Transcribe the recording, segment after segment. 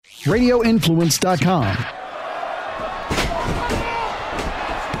RadioInfluence.com.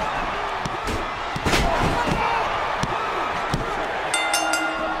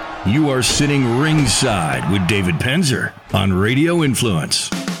 You are sitting ringside with David Penzer on Radio Influence.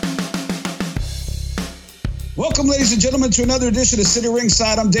 Welcome, ladies and gentlemen, to another edition of Sitting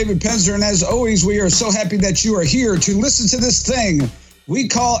Ringside. I'm David Penzer, and as always, we are so happy that you are here to listen to this thing we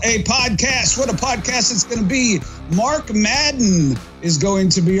call a podcast. What a podcast it's going to be. Mark Madden is going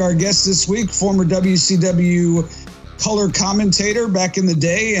to be our guest this week, former WCW color commentator back in the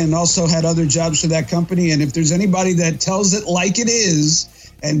day, and also had other jobs for that company. And if there's anybody that tells it like it is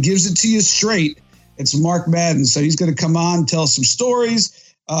and gives it to you straight, it's Mark Madden. So he's going to come on, tell some stories,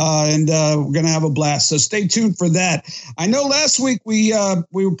 and we're going to have a blast. So stay tuned for that. I know last week we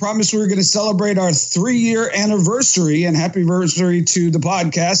were promised we were going to celebrate our 3-year anniversary, and happy anniversary to the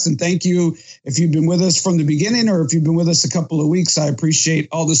podcast. And thank you if you've been with us from the beginning or if you've been with us a couple of weeks. I appreciate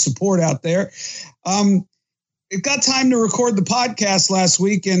all the support out there. It got time to record the podcast last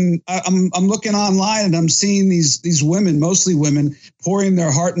week, and I'm looking online and I'm seeing these women, mostly women, pouring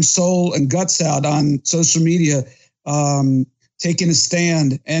their heart and soul and guts out on social media, taking a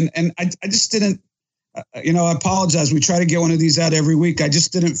stand. And I just didn't, I apologize. We try to get one of these out every week. I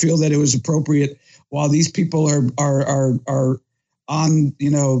just didn't feel that it was appropriate while these people are on,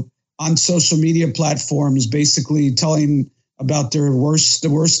 on social media platforms, basically telling about the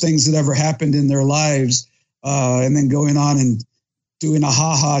worst things that ever happened in their lives. And then going on and doing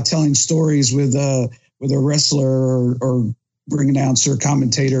a telling stories with a wrestler or ring announcer,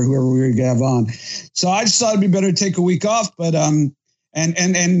 commentator, whoever we have on. So I just thought it'd be better to take a week off. But and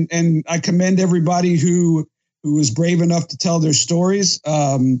I commend everybody who was brave enough to tell their stories.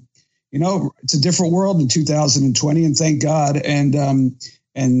 It's a different world in 2020, and thank God. And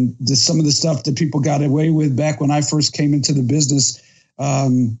some of the stuff that people got away with back when I first came into the business.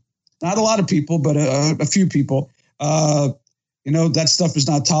 Not a lot of people, but a few people, that stuff is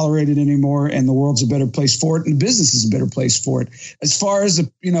not tolerated anymore, and the world's a better place for it, and the business is a better place for it. As far as,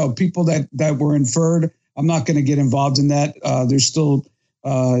 people that were inferred, I'm not going to get involved in that. There's still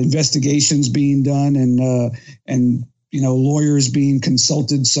investigations being done and lawyers being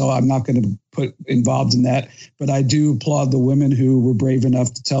consulted, so I'm not going to put involved in that. But I do applaud the women who were brave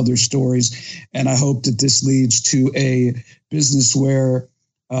enough to tell their stories, and I hope that this leads to a business where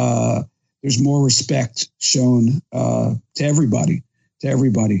there's more respect shown to everybody.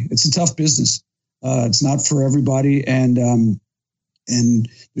 It's a tough business. It's not for everybody, and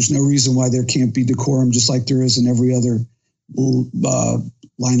there's no reason why there can't be decorum, just like there is in every other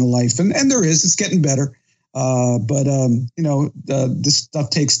line of life. And there is. It's getting better. But this stuff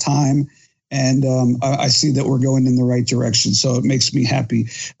takes time, and I see that we're going in the right direction. So it makes me happy.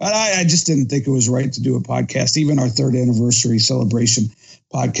 But I just didn't think it was right to do a podcast, even our 3rd anniversary celebration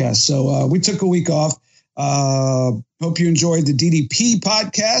podcast. So we took a week off. Hope you enjoyed the DDP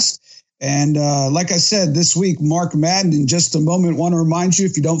podcast. And like I said, this week, Mark Madden. In just a moment, want to remind you,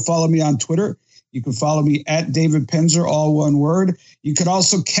 if you don't follow me on Twitter, you can follow me at David Penzer, all one word. You could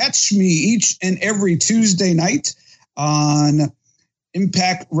also catch me each and every Tuesday night on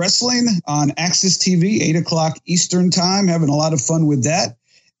Impact Wrestling on Access TV, 8 o'clock Eastern time. Having a lot of fun with that.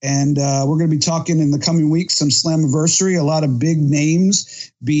 And we're going to be talking in the coming weeks some Slammiversary, a lot of big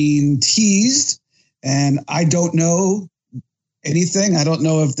names being teased. And I don't know anything. I don't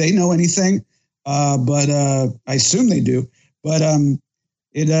know if they know anything, but I assume they do. But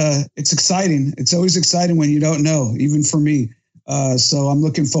it's exciting. It's always exciting when you don't know, even for me. So I'm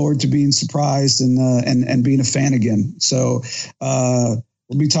looking forward to being surprised and being a fan again. So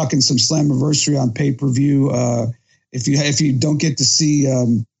we'll be talking some Slammiversary on pay-per-view. If you don't get to see,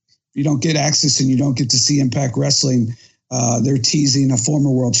 you don't get access and you don't get to see Impact Wrestling, they're teasing a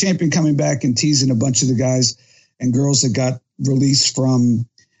former world champion coming back and teasing a bunch of the guys and girls that got released from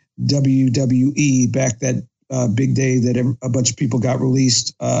WWE back that big day that a bunch of people got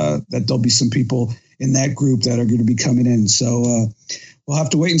released, that there'll be some people in that group that are going to be coming in. So we'll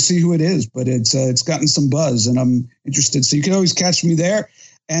have to wait and see who it is, but it's gotten some buzz and I'm interested. So you can always catch me there.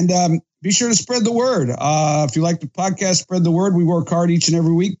 And be sure to spread the word. If you like the podcast, spread the word. We work hard each and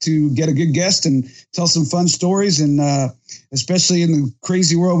every week to get a good guest and tell some fun stories. And especially in the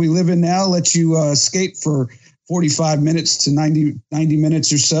crazy world we live in now, let you skate for 45 minutes to 90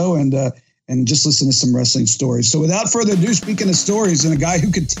 minutes or so and just listen to some wrestling stories. So without further ado, speaking of stories and a guy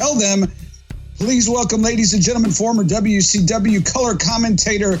who could tell them, please welcome, ladies and gentlemen, former WCW color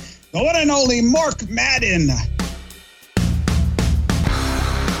commentator, the one and only Mark Madden.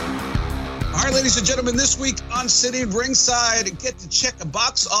 All right, ladies and gentlemen, this week on Sitting Ringside, I get to check a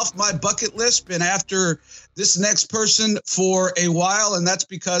box off my bucket list. Been after this next person for a while, and that's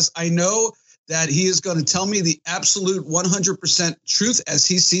because I know that he is going to tell me the absolute 100% truth as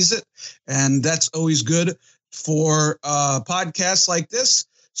he sees it, and that's always good for podcasts like this.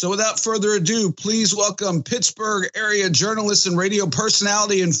 So without further ado, please welcome Pittsburgh area journalist and radio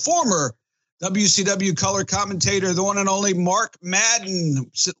personality and former WCW color commentator, the one and only Mark Madden.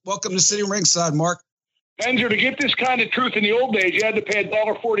 Welcome to Sitting Ringside, Mark. Penzer, to get this kind of truth in the old days, you had to pay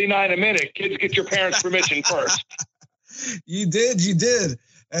 $1.49 a minute. Kids, get your parents' permission first. You did.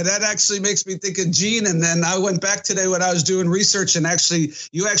 And that actually makes me think of Gene. And then I went back today when I was doing research, and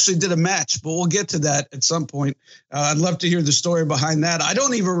you actually did a match, but we'll get to that at some point. I'd love to hear the story behind that. I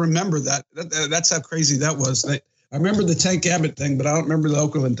don't even remember that. That's how crazy that was. I remember the Tank Abbott thing, but I don't remember the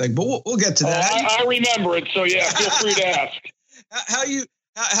Oakland thing. But we'll get to that. I remember it, so yeah, feel free to ask.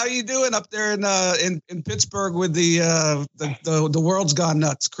 How you doing up there in Pittsburgh with the world's gone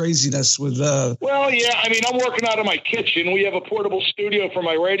nuts craziness with Well, yeah, I mean, I'm working out of my kitchen. We have a portable studio for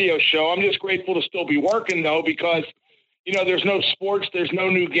my radio show. I'm just grateful to still be working though, because there's no sports, there's no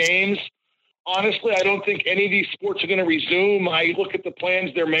new games. Honestly, I don't think any of these sports are going to resume. I look at the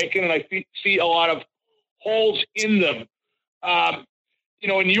plans they're making, and I see a lot of holes in them.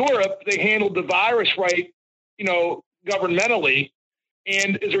 In Europe, they handled the virus right, governmentally.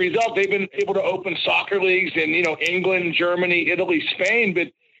 And as a result, they've been able to open soccer leagues in, England, Germany, Italy, Spain. But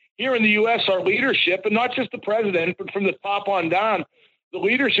here in the U.S., our leadership, and not just the president, but from the top on down, the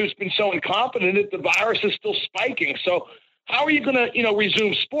leadership's been so incompetent that the virus is still spiking. So how are you going to,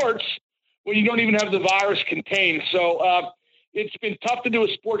 resume sports when you don't even have the virus contained? So it's been tough to do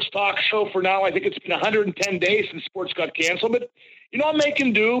a sports talk show for now. I think it's been 110 days since sports got canceled. But, I'm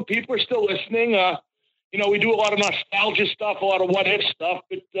making do. People are still listening. We do a lot of nostalgia stuff, a lot of what-if stuff.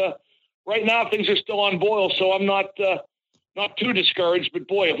 But right now, things are still on boil, so I'm not too discouraged. But,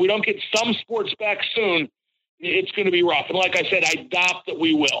 boy, if we don't get some sports back soon, it's going to be rough. And like I said, I doubt that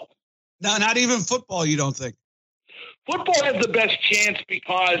we will. No, not even football, you don't think? Football has the best chance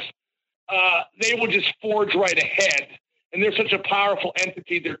because they will just forge right ahead. And they're such a powerful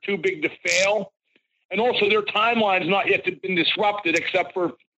entity. They're too big to fail. And also their timeline's not yet been disrupted except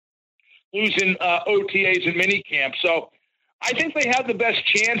for losing OTAs and minicamp. So I think they have the best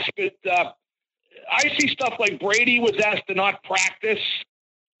chance. But I see stuff like Brady was asked to not practice.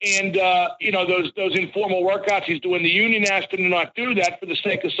 And, those informal workouts he's doing. The union asked him to not do that for the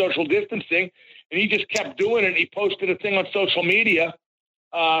sake of social distancing. And he just kept doing it. And he posted a thing on social media.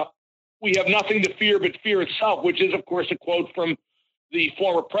 We have nothing to fear but fear itself, which is, of course, a quote from the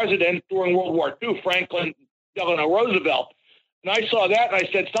former president during World War II, Franklin Delano Roosevelt. And I saw that, and I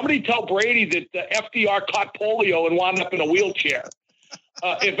said, somebody tell Brady that FDR caught polio and wound up in a wheelchair.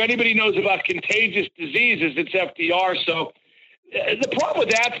 If anybody knows about contagious diseases, it's FDR. So the problem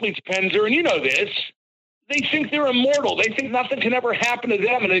with athletes, Penzer, and you know this, they think they're immortal. They think nothing can ever happen to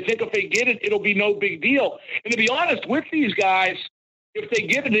them, and they think if they get it, it'll be no big deal. And to be honest, with these guys, if they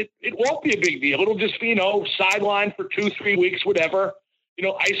get it, it won't be a big deal. It'll just be, sidelined for 2-3 weeks, whatever,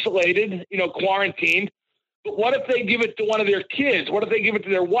 isolated, quarantined. But what if they give it to one of their kids? What if they give it to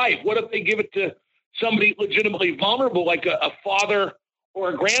their wife? What if they give it to somebody legitimately vulnerable, like a father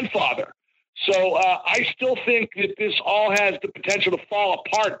or a grandfather? So I still think that this all has the potential to fall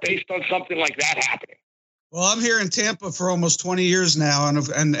apart based on something like that happening. Well, I'm here in Tampa for almost 20 years now,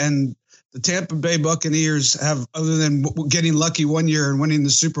 and the Tampa Bay Buccaneers have, other than getting lucky one year and winning the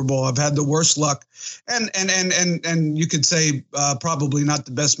Super Bowl, have had the worst luck, and you could say probably not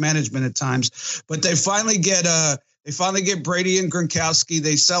the best management at times. But they finally get Brady and Gronkowski.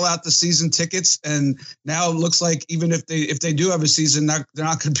 They sell out the season tickets, and now it looks like even if they do have a season, they're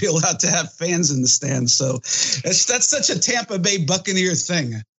not going to be allowed to have fans in the stands. So that's such a Tampa Bay Buccaneer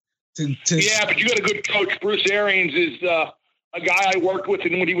thing. Yeah, but you got a good coach. Bruce Arians is a guy I worked with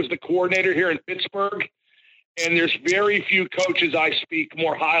when he was the coordinator here in Pittsburgh. And there's very few coaches I speak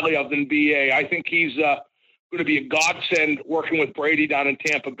more highly of than B.A. I think he's going to be a godsend working with Brady down in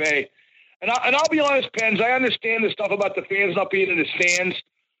Tampa Bay. And I'll be honest, Pens, I understand the stuff about the fans not being in the stands.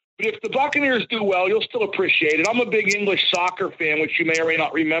 But if the Buccaneers do well, you'll still appreciate it. I'm a big English soccer fan, which you may or may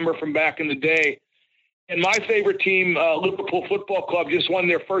not remember from back in the day. And my favorite team, Liverpool Football Club, just won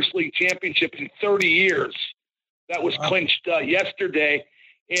their first league championship in 30 years. That was clinched yesterday.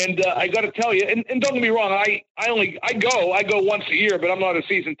 And I got to tell you, and don't get me wrong, I go once a year, but I'm not a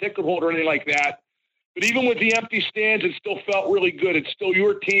season ticket holder or anything like that. But even with the empty stands, it still felt really good. It's still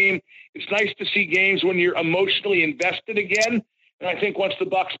your team. It's nice to see games when you're emotionally invested again. And I think once the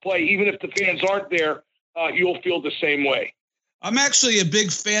Bucs play, even if the fans aren't there, you'll feel the same way. I'm actually a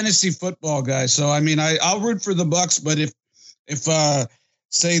big fantasy football guy. So, I mean, I'll root for the Bucks, but if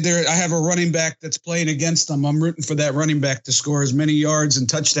say I have a running back that's playing against them, I'm rooting for that running back to score as many yards and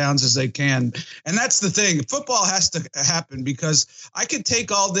touchdowns as they can. And that's the thing. Football has to happen because I could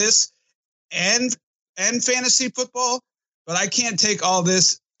take all this and fantasy football, but I can't take all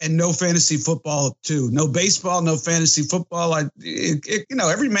this and no fantasy football too. No baseball, no fantasy football.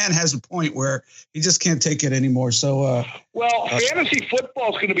 Every man has a point where he just can't take it anymore. So, fantasy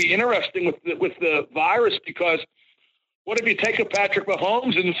football is going to be interesting with the virus because what if you take a Patrick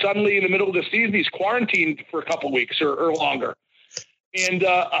Mahomes and suddenly in the middle of the season he's quarantined for a couple of weeks or longer? And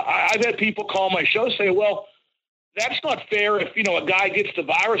I've had people call my show say, well, that's not fair if, a guy gets the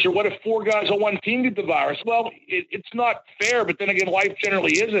virus, or what if 4 guys on one team get the virus? Well, it's not fair, but then again, life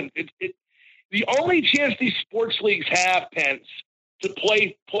generally isn't. The only chance these sports leagues have, Pence, to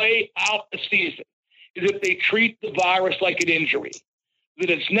play out a season is if they treat the virus like an injury. That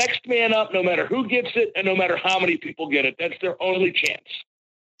it's next man up, no matter who gets it and no matter how many people get it. That's their only chance.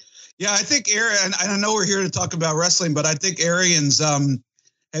 Yeah, I think Aaron, I know we're here to talk about wrestling, but I think Arians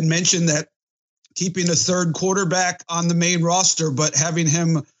had mentioned that keeping a third quarterback on the main roster, but having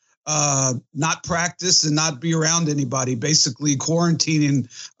him not practice and not be around anybody, basically quarantining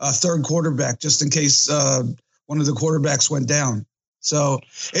a third quarterback just in case one of the quarterbacks went down. So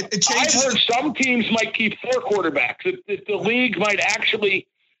it changes. I've heard some teams might keep 4 quarterbacks. That the league might actually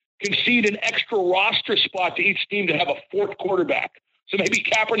concede an extra roster spot to each team to have a 4th quarterback. So maybe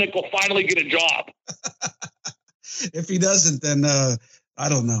Kaepernick will finally get a job. If he doesn't, then I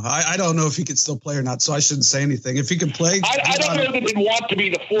don't know. I don't know if he could still play or not, so I shouldn't say anything. If he can play, I don't know that he'd want to be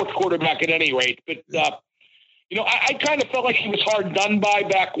the 4th quarterback at any rate. But I kind of felt like he was hard done by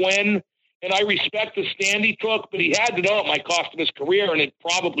back when. And I respect the stand he took, but he had to know it might cost him his career, and it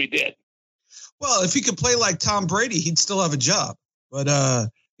probably did. Well, if he could play like Tom Brady, he'd still have a job. But they'll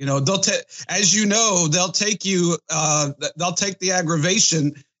they'll take you. They'll take the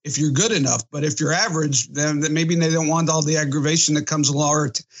aggravation if you're good enough. But if you're average, then maybe they don't want all the aggravation that comes along.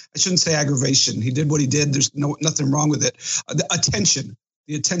 Or I shouldn't say aggravation. He did what he did. There's nothing wrong with it. The attention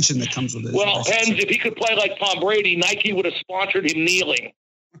that comes with it. Well, and if he could play like Tom Brady, Nike would have sponsored him kneeling.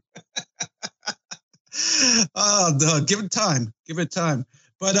 Oh, give it time.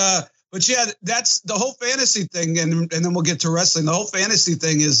 But yeah, that's the whole fantasy thing. And then we'll get to wrestling. The whole fantasy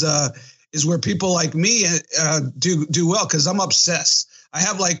thing is where people like me do well, because I'm obsessed. I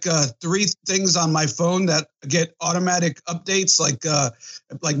have like 3 things on my phone that get automatic updates,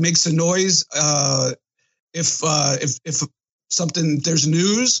 like makes a noise if something, there's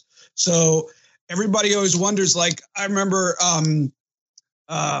news. So everybody always wonders, like, I remember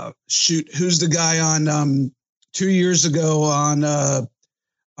who's the guy on 2 years ago on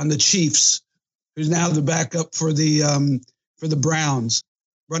the Chiefs, who's now the backup for the Browns,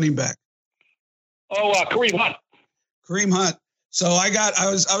 running back. Oh, Kareem Hunt. So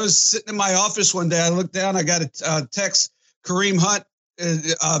I was sitting in my office one day. I looked down. I got a text. Kareem Hunt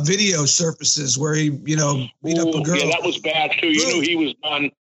video surfaces where he beat up a girl. Yeah, that was bad too. You knew he was done.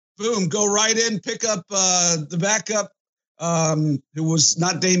 Boom! Go right in, pick up the backup. Who was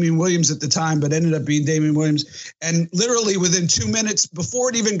not Damian Williams at the time, but ended up being Damian Williams. And literally within 2 minutes, before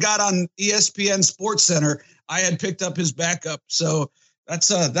it even got on ESPN Sports Center, I had picked up his backup. So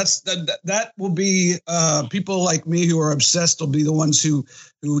that will be people like me who are obsessed will be the ones who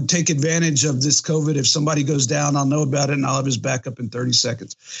take advantage of this COVID. If somebody goes down, I'll know about it and I'll have his backup in 30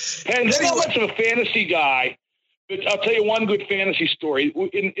 seconds. And I'm not much of a fantasy guy, but I'll tell you one good fantasy story.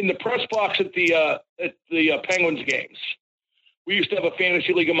 In the press box at the Penguins games, we used to have a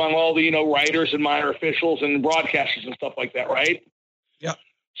fantasy league among all the, writers and minor officials and broadcasters and stuff like that, right? Yeah.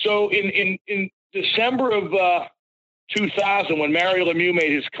 So in December of 2000, when Mario Lemieux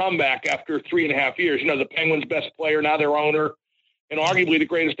made his comeback after 3.5 years, the Penguins' best player, now their owner, and arguably the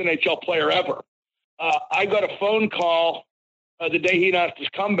greatest NHL player ever, I got a phone call the day he announced his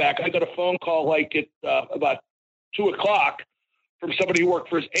comeback. I got a phone call like at about 2:00 from somebody who worked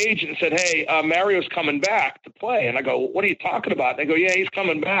for his agent and said, hey, Mario's coming back to play. And I go, what are you talking about? And they go, yeah, he's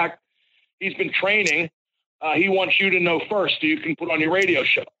coming back. He's been training. He wants you to know first so you can put on your radio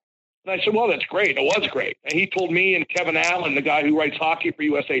show. And I said, well, that's great. It was great. And he told me and Kevin Allen, the guy who writes hockey for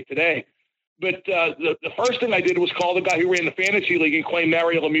USA Today. But the first thing I did was call the guy who ran the fantasy league and claim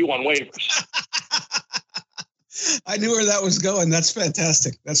Mario Lemieux on waivers. I knew where that was going. That's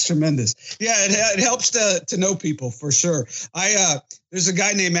fantastic. That's tremendous. Yeah, it helps to know people for sure. There's a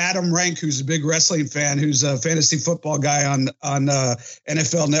guy named Adam Rank who's a big wrestling fan, who's a fantasy football guy on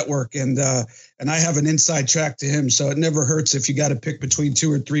NFL Network, and I have an inside track to him. So it never hurts if you got to pick between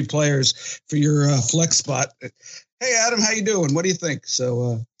 2 or 3 players for your flex spot. Hey, Adam, how you doing? What do you think?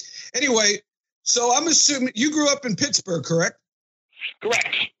 So anyway, so I'm assuming you grew up in Pittsburgh, correct?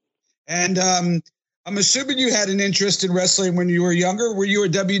 Correct. And I'm assuming you had an interest in wrestling when you were younger. Were you a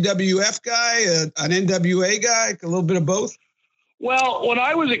WWF guy, an NWA guy, a little bit of both? Well, when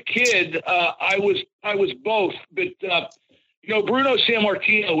I was a kid, I was both. But, Bruno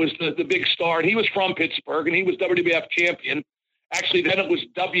Sammartino was the big star, and he was from Pittsburgh, and he was WWF champion. Actually, then it was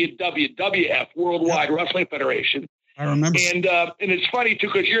WWF, Worldwide Wrestling Federation. I remember. And it's funny, too,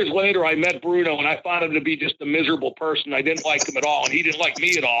 because years later I met Bruno, and I found him to be just a miserable person. I didn't like him at all, and he didn't like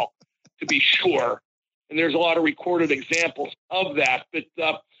me at all, to be sure. And there's a lot of recorded examples of that.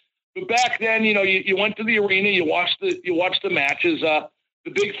 But back then, you went to the arena, you watched the matches.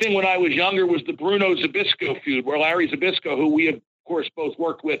 The big thing when I was younger was the Bruno Zbyszko feud, where Larry Zbyszko, who we, of course, both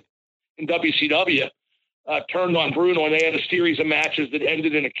worked with in WCW, turned on Bruno, and they had a series of matches that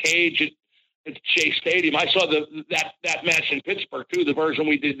ended in a cage at Shea Stadium. I saw that match in Pittsburgh, too, the version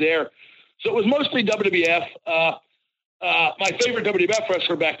we did there. So it was mostly WWF. My favorite WWF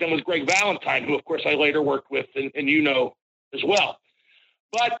wrestler back then was Greg Valentine, who, of course, I later worked with, and as well.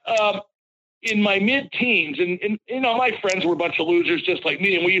 But in my mid-teens, and my friends were a bunch of losers just like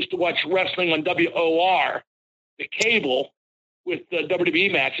me, and we used to watch wrestling on WOR, the cable, with the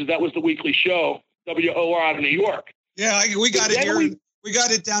WWE matches. That was the weekly show, WOR out of New York. Yeah, we got it here. We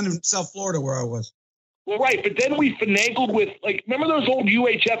got it down in South Florida where I was. Well, right, but then we finagled with, remember those old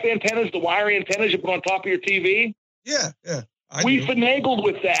UHF antennas, the wire antennas you put on top of your TV? Yeah. We finagled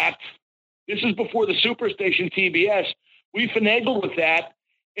with that. This is before the Superstation TBS. We finagled with that,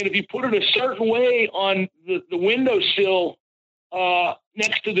 and if you put it a certain way on the windowsill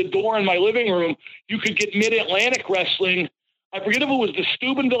next to the door in my living room, you could get Mid-Atlantic wrestling. I forget if it was the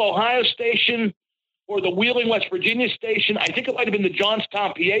Steubenville, Ohio station or the Wheeling, West Virginia station. I think it might have been the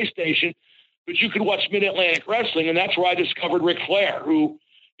Johnstown, PA station, but you could watch Mid-Atlantic wrestling, and that's where I discovered Ric Flair, who,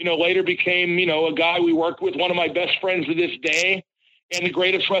 later became, a guy we worked with, one of my best friends to this day, and the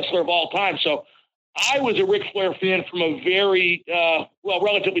greatest wrestler of all time. So I was a Ric Flair fan from a very,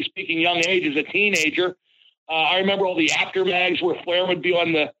 relatively speaking, young age as a teenager. I remember all the after mags where Flair would be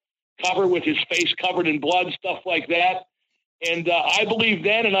on the cover with his face covered in blood, stuff like that. And I believe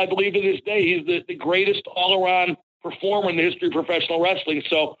then, and I believe to this day, he's the greatest all-around performer in the history of professional wrestling.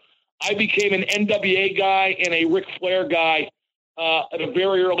 So I became an NWA guy and a Ric Flair guy at a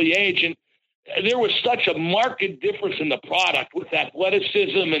very early age. And there was such a marked difference in the product with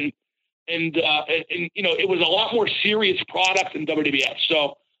athleticism and it was a lot more serious product than WWF.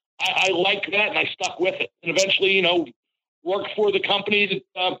 So I liked that, and I stuck with it. And eventually, worked for the company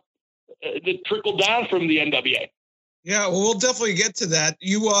that trickled down from the NWA. Yeah, well, we'll definitely get to that.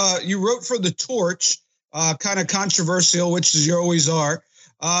 You wrote for The Torch, kind of controversial, which you always are.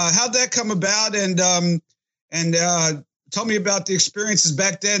 How'd that come about? And tell me about the experiences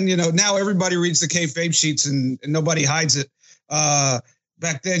back then. Now everybody reads the kayfabe sheets and nobody hides it.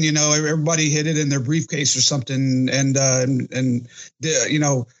 Back then, everybody hid it in their briefcase or something, and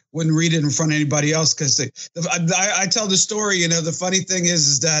wouldn't read it in front of anybody else because I tell the story. The funny thing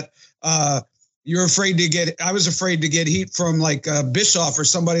is that you're afraid to get. I was afraid to get heat from like Bischoff or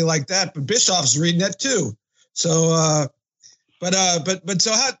somebody like that, but Bischoff's reading it too. So, but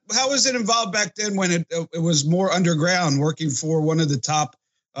so how was it involved back then when it was more underground, working for one of the top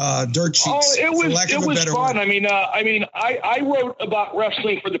dirt sheets? Oh, it was fun. Word. I wrote about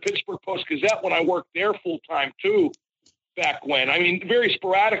wrestling for the Pittsburgh Post-Gazette when I worked there full time too. Back when, very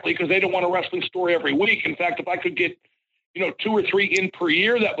sporadically because they didn't want a wrestling story every week. In fact, if I could get 2 or 3 in per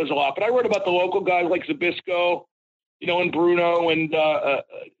year, that was a lot. But I wrote about the local guys like Zbyszko, and Bruno and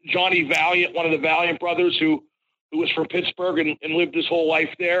Johnny Valiant, one of the Valiant brothers who was from Pittsburgh and lived his whole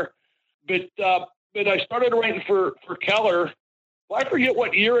life there. But I started writing for Keller. Well, I forget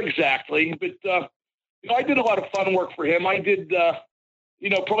what year exactly, but I did a lot of fun work for him. I did,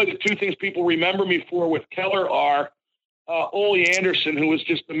 probably the 2 things people remember me for with Keller are Ole Anderson, who was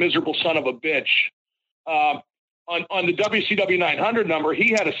just a miserable son of a bitch. On the WCW 900 number,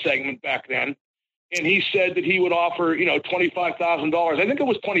 he had a segment back then, and he said that he would offer, $25,000. I think it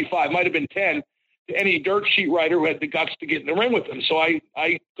was 25, might have been 10, to any dirt sheet writer who had the guts to get in the ring with him. So I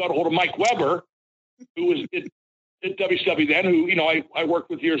got a hold of Mike Weber, who was at WCW then, who, I worked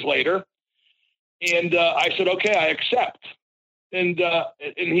with years later. And I said, okay, I accept. And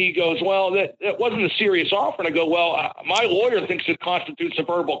he goes, well, that wasn't a serious offer. And I go, well, my lawyer thinks it constitutes a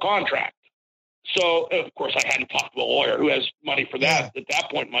verbal contract. So, of course, I hadn't talked to a lawyer who has money for that at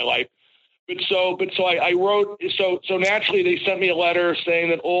that point in my life. But so I wrote, so naturally they sent me a letter saying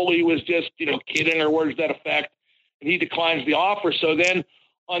that Ole was just, kidding or words to that effect, and he declines the offer. So then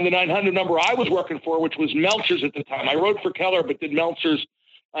on the 900 number I was working for, which was Meltzer's at the time. I wrote for Keller, but did Meltzer's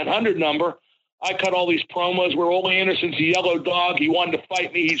 900 number. I cut all these promos where Ole Anderson's a yellow dog. He wanted to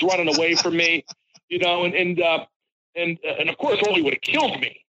fight me. He's running away from me, and of course, Ole would have killed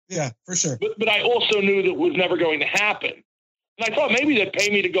me. Yeah, for sure. But I also knew that was never going to happen. And I thought maybe they'd pay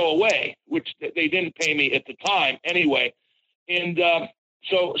me to go away, which they didn't pay me at the time anyway. And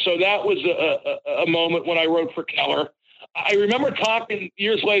so that was a moment when I wrote for Keller. I remember talking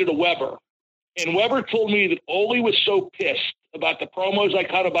years later to Weber, and Weber told me that Ole was so pissed about the promos I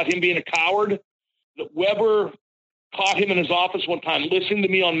cut about him being a coward that Weber caught him in his office one time listening to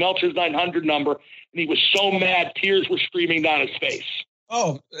me on Meltzer's 900 number, and he was so mad, tears were streaming down his face.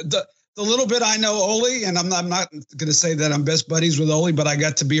 Oh, the little bit I know Ole, and I'm not going to say that I'm best buddies with Ole, but I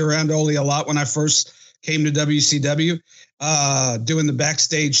got to be around Ole a lot when I first came to WCW, doing the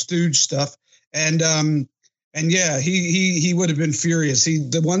backstage stooge stuff. And yeah, he would have been furious.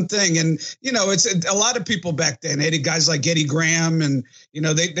 The one thing, and it's a lot of people back then, guys like Eddie Graham, and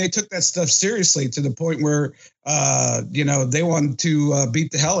they took that stuff seriously to the point where they wanted to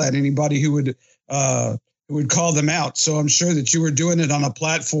beat the hell out of anybody who would call them out. So I'm sure that you were doing it on a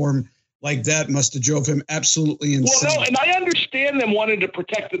platform like that must have drove him absolutely insane. Well, no, and I understand them wanting to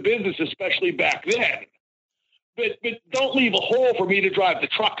protect the business, especially back then. But don't leave a hole for me to drive the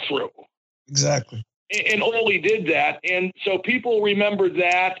truck through. Exactly. And Ole did that. And so people remember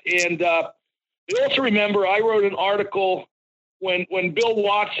that. And they also remember I wrote an article when Bill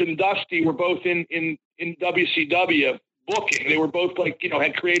Watts and Dusty were both in WCW booking. They were both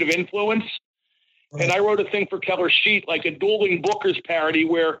had creative influence. Right. And I wrote a thing for Keller Sheet, like a dueling Booker's parody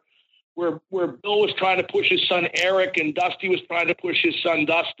where Bill was trying to push his son Eric and Dusty was trying to push his son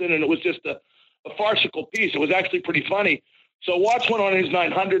Dustin. And it was just a farcical piece. It was actually pretty funny. So Watts went on his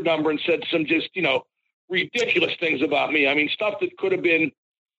 900 number and said some just, ridiculous things about me. I mean, stuff that could have been,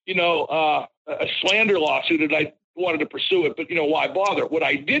 a slander lawsuit that I wanted to pursue it, but why bother? What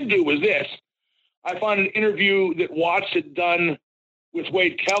I did do was this. I found an interview that Watts had done with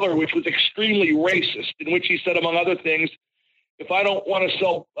Wade Keller, which was extremely racist, in which he said, among other things, if I don't want to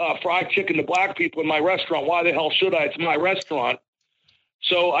sell fried chicken to black people in my restaurant, why the hell should I? It's my restaurant.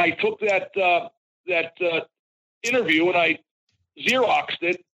 So I took that interview and I Xeroxed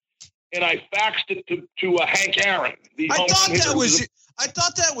it and I faxed it to Hank Aaron. I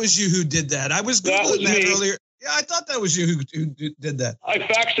thought that was you who did that. I was Googling that earlier. Yeah, I thought that was you who did that. I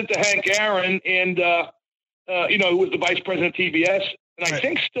faxed it to Hank Aaron, and who was the vice president of TBS, and I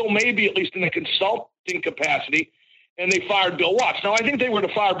think still maybe at least in a consulting capacity. And they fired Bill Watts. Now I think they were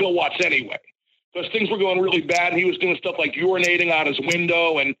to fire Bill Watts anyway, because things were going really bad. And he was doing stuff like urinating out his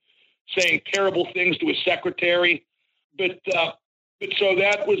window and saying terrible things to his secretary. But so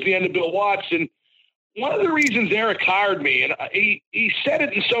that was the end of Bill Watts. And one of the reasons Eric hired me, and he said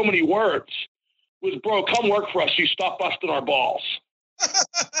it in so many words, was, bro, come work for us. You stop busting our balls.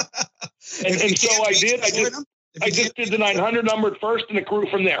 and so I did. I just did the 900 number at first, and it grew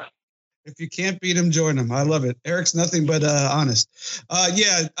from there. If you can't beat him, join him. I love it. Eric's nothing but honest.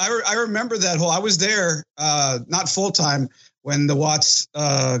 Yeah, I remember that whole. I was there, not full time, when the Watts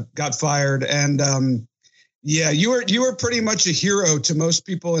got fired, and yeah, you were pretty much a hero to most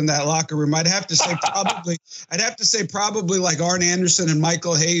people in that locker room. I'd have to say probably like Arn Anderson and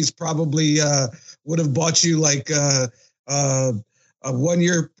Michael Hayes probably would have bought you like a 1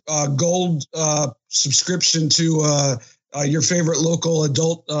 year gold subscription to your favorite local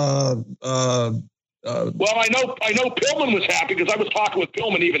adult. Well, I know Pillman was happy because I was talking with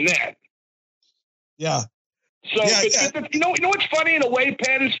Pillman even then. Yeah. So, you know what's funny in a way,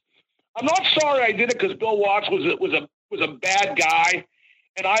 Pens? I'm not sorry I did it because Bill Watts was a bad guy,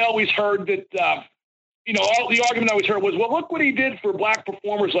 and I always heard that. All the argument I always heard was, well, look what he did for black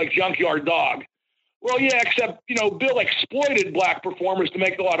performers like Junkyard Dog. Well, yeah, except Bill exploited black performers to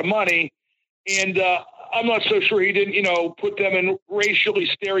make a lot of money, and I'm not so sure he didn't, put them in racially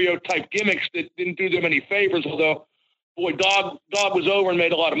stereotyped gimmicks that didn't do them any favors. Although, boy, Dog was over and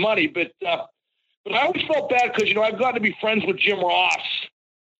made a lot of money. But I always felt bad because I've gotten to be friends with Jim Ross,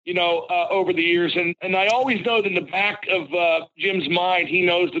 over the years, and I always know that in the back of Jim's mind, he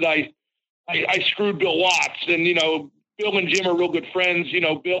knows that I screwed Bill Watts, and Bill and Jim are real good friends.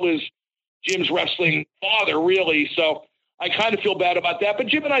 Bill is Jim's wrestling father, really. So I kind of feel bad about that. But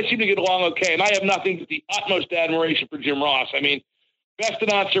Jim and I seem to get along okay, and I have nothing but the utmost admiration for Jim Ross. I mean, best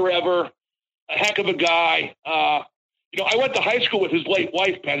announcer ever, a heck of a guy. I went to high school with his late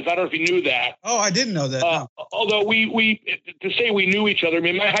wife, Pence. I don't know if you knew that. Oh, I didn't know that. No. Although we to say we knew each other. I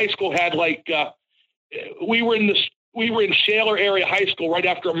mean, my high school had we were in Shaler area high school right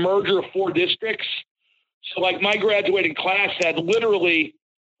after a merger of 4 districts. So my graduating class had literally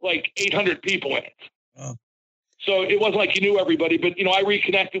like 800 people in it. Oh. So it wasn't like you knew everybody, but, I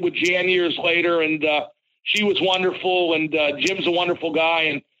reconnected with Jan years later, and she was wonderful, and Jim's a wonderful guy.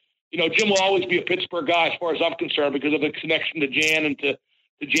 And, Jim will always be a Pittsburgh guy as far as I'm concerned because of the connection to Jan and to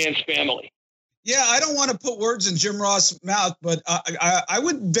Jan's family. Yeah, I don't want to put words in Jim Ross' mouth, but I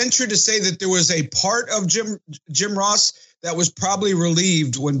would venture to say that there was a part of Jim Ross that was probably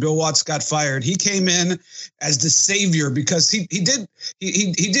relieved when Bill Watts got fired. He came in as the savior because he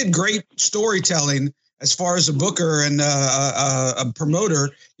did great storytelling as far as a booker and a promoter.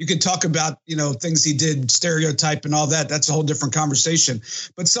 You could talk about things he did, stereotype and all that. That's a whole different conversation.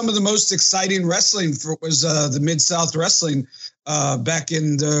 But some of the most exciting wrestling was the Mid-South wrestling back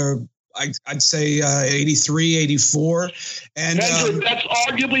in the I'd say 83, 84. And that's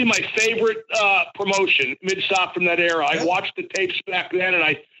arguably my favorite promotion, Mid-South from that era. Yeah. I watched the tapes back then, and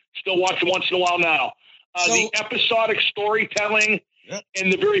I still watch them once in a while now. The episodic storytelling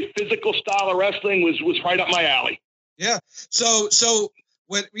and the very physical style of wrestling was right up my alley. Yeah. So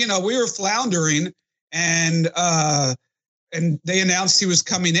when we were floundering, and they announced he was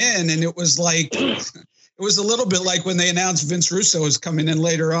coming in, and it was like it was a little bit like when they announced Vince Russo was coming in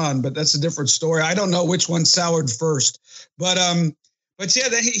later on, but that's a different story. I don't know which one soured first, but yeah,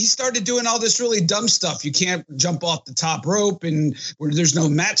 he started doing all this really dumb stuff. You can't jump off the top rope, and where there's no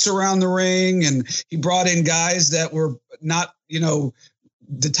mats around the ring. And he brought in guys that were not,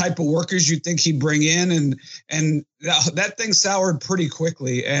 the type of workers you'd think he'd bring in. And that thing soured pretty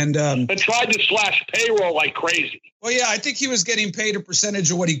quickly. And tried to slash payroll like crazy. Well, yeah, I think he was getting paid a percentage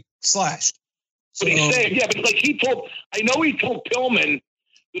of what he slashed. But he said, but like he told Pillman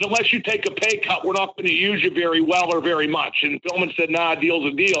that unless you take a pay cut, we're not going to use you very well or very much. And Pillman said, nah, deal's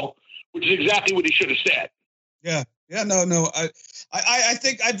a deal, which is exactly what he should have said. Yeah. Yeah, no. I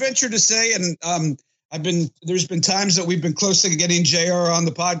think I'd venture to say, and there's been times that we've been close to getting JR on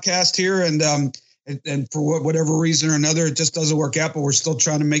the podcast here, and for whatever reason or another, it just doesn't work out, but we're still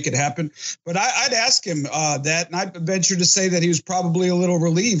trying to make it happen. But I'd ask him that, and I'd venture to say that he was probably a little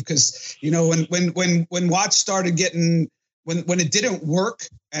relieved because, when Watts started getting, when it didn't work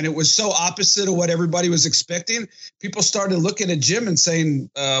and it was so opposite of what everybody was expecting, people started looking at Jim and saying,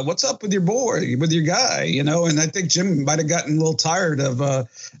 what's up with your boy, with your guy, and I think Jim might have gotten a little tired of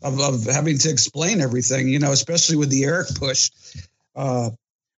having to explain everything, especially with the Eric push.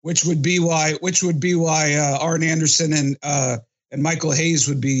 Which would be why Arn Anderson and Michael Hayes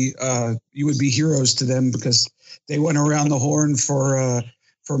would be heroes to them because they went around the horn for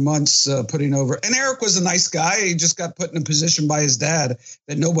months putting over. And Eric was a nice guy. He just got put in a position by his dad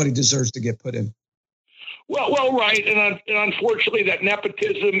that nobody deserves to get put in. Well, right, and unfortunately, that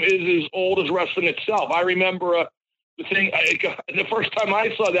nepotism is as old as wrestling itself. I remember the first time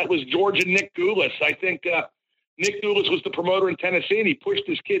I saw that was George and Nick Goulas. I think. Nick Goulas was the promoter in Tennessee, and he pushed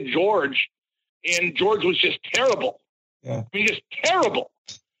his kid George, and George was just terrible. Yeah. I mean, just terrible.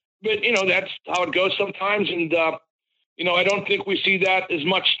 But, that's how it goes sometimes, and, I don't think we see that as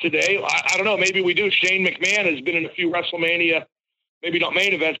much today. I don't know, maybe we do. Shane McMahon has been in a few WrestleMania, maybe not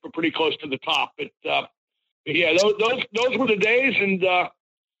main events, but pretty close to the top. But yeah, those were the days, and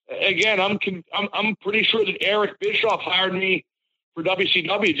again, I'm pretty sure that Eric Bischoff hired me for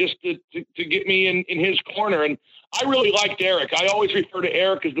WCW just to get me in his corner. And I really liked Eric. I always refer to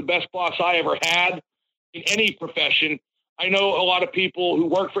Eric as the best boss I ever had in any profession. I know a lot of people who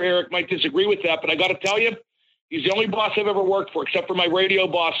work for Eric might disagree with that, but I got to tell you, he's the only boss I've ever worked for, except for my radio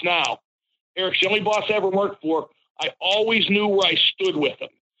boss now. Eric's the only boss I ever worked for. I always knew where I stood with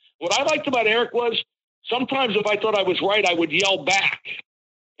him. What I liked about Eric was sometimes if I thought I was right, I would yell back.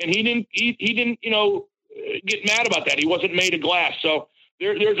 And he didn't, get mad about that. He wasn't made of glass. So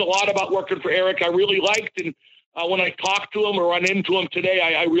there's a lot about working for Eric I really liked. And when I talk to him or run into him today,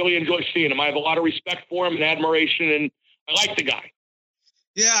 I really enjoy seeing him. I have a lot of respect for him and admiration, and I like the guy.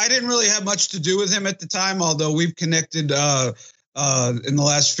 Yeah, I didn't really have much to do with him at the time, although we've connected in the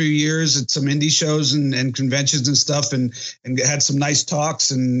last few years at some indie shows and conventions and stuff, and had some nice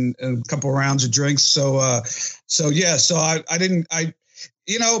talks and a couple of rounds of drinks. So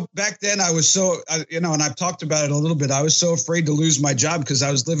back then I was so, and I've talked about it a little bit. I was so afraid to lose my job because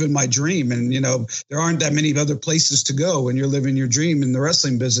I was living my dream. And, there aren't that many other places to go when you're living your dream in the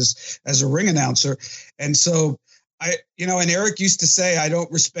wrestling business as a ring announcer. And so and Eric used to say, I don't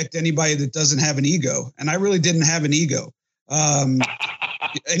respect anybody that doesn't have an ego. And I really didn't have an ego. And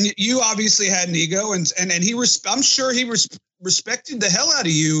you obviously had an ego and I'm sure he respected the hell out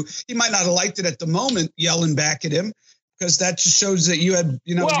of you. He might not have liked it at the moment, yelling back at him. Because that just shows that you had,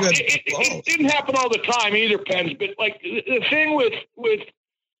 it didn't happen all the time either, Pens. But like the thing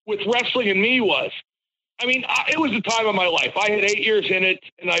with wrestling and me was, I mean, it was the time of my life. I had 8 years in it,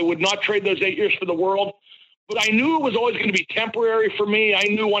 and I would not trade those 8 years for the world. But I knew it was always going to be temporary for me. I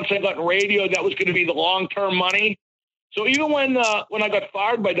knew once I got in radio, that was going to be the long-term money. So even when I got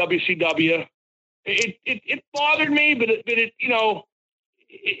fired by WCW, it bothered me, but it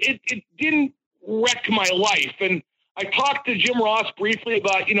didn't wreck my life. And I talked to Jim Ross briefly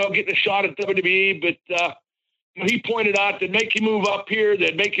about, getting a shot at WWE, but he pointed out that make you move up here,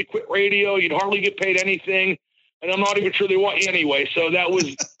 they'd make you quit radio, you'd hardly get paid anything, and I'm not even sure they want you anyway. So that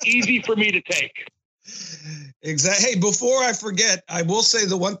was easy for me to take. Exactly. Hey, before I forget, I will say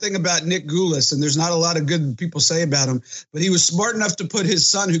the one thing about Nick Goulas, and there's not a lot of good people say about him, but he was smart enough to put his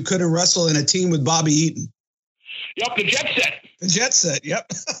son, who couldn't wrestle, in a team with Bobby Eaton. Yep, the Jet Set. The Jet Set,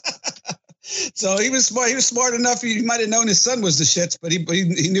 yep. So he was smart. He was smart enough. He might have known his son was the shits, but he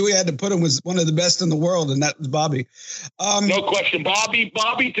knew he had to put him with one of the best in the world, and that was Bobby. No question.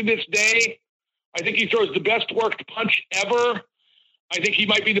 Bobby to this day, I think he throws the best worked punch ever. I think he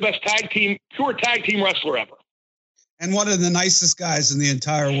might be the best pure tag team wrestler ever. And one of the nicest guys in the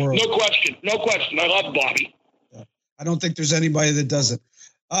entire world. No question. I love Bobby. I don't think there's anybody that doesn't.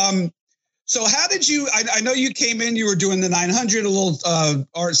 So how did you, I know you came in, you were doing the 900, a little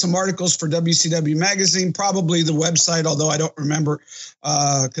some articles for WCW magazine, probably the website, although I don't remember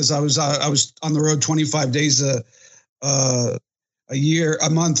because I was on the road 25 days a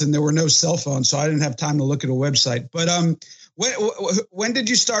month, and there were no cell phones, so I didn't have time to look at a website. But when did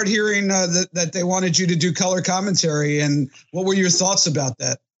you start hearing that they wanted you to do color commentary, and what were your thoughts about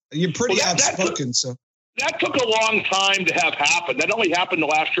that? You're pretty outspoken, so. That took a long time to have happen. That only happened the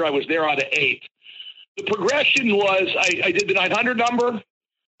last year I was there out of 8. The progression was I did the 900 number.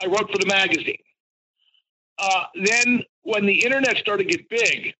 I wrote for the magazine. Then when the internet started to get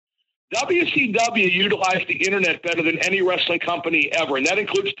big, WCW utilized the internet better than any wrestling company ever, and that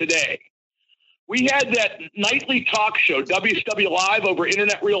includes today. We had that nightly talk show, WCW Live, over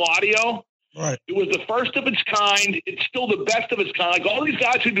Internet Real Audio. Right. It was the first of its kind. It's still the best of its kind. Like all these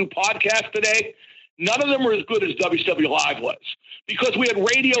guys who do podcasts today, none of them were as good as WCW Live was because we had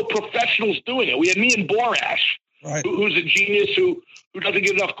radio professionals doing it. We had me and Borash, right, who's a genius who doesn't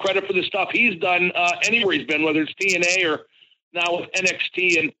get enough credit for the stuff he's done anywhere he's been, whether it's TNA or now with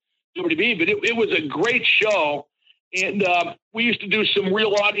NXT and WWE. But it was a great show. And we used to do some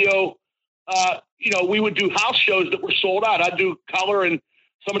real audio. We would do house shows that were sold out. I'd do color, and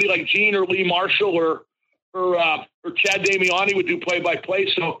somebody like Gene or Lee Marshall or Chad Damiani would do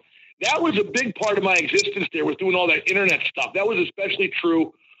play-by-play. So that was a big part of my existence there, was doing all that internet stuff. That was especially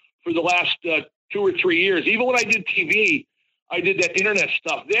true for the last 2 or 3 years. Even when I did TV, I did that internet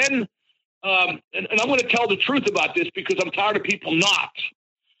stuff. Then, and I'm going to tell the truth about this because I'm tired of people not.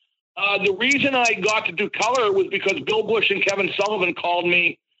 The reason I got to do color was because Bill Bush and Kevin Sullivan called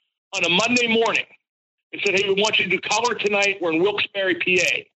me on a Monday morning and said, hey, we want you to do color tonight. We're in Wilkes-Barre,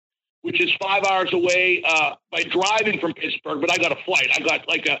 PA, which is 5 hours away by driving from Pittsburgh, but I got a flight. I got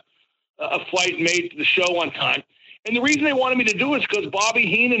like a flight made to the show on time. And the reason they wanted me to do it is because Bobby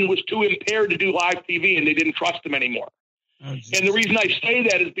Heenan was too impaired to do live TV, and they didn't trust him anymore. Oh, and the reason I say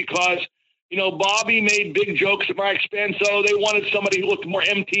that is because, Bobby made big jokes at my expense, so they wanted somebody who looked more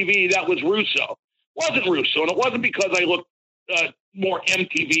MTV. That was Russo. It wasn't Russo, and it wasn't because I looked more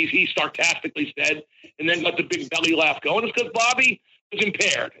MTV, he sarcastically said, and then got the big belly laugh going. It's because Bobby was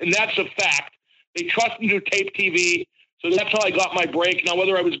impaired, and that's a fact. They trusted him to do tape TV. So that's how I got my break. Now,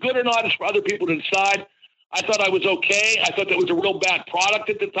 whether I was good or not is for other people to decide. I thought I was okay. I thought that was a real bad product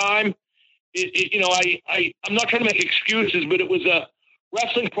at the time. I'm not trying to make excuses, but it was a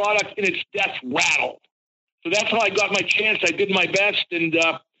wrestling product in its death rattle. So that's how I got my chance. I did my best. And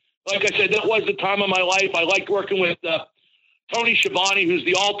like I said, that was the time of my life. I liked working with Tony Schiavone, who's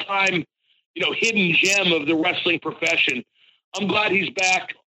the all-time, hidden gem of the wrestling profession. I'm glad he's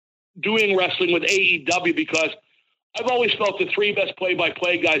back doing wrestling with AEW because I've always felt the 3 best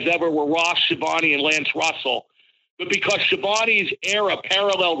play-by-play guys ever were Ross, Schiavone, and Lance Russell. But because Schiavone's era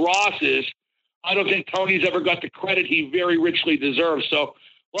paralleled Ross's, I don't think Tony's ever got the credit he very richly deserves. So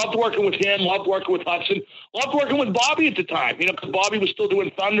loved working with him, loved working with Hudson, loved working with Bobby at the time. Because Bobby was still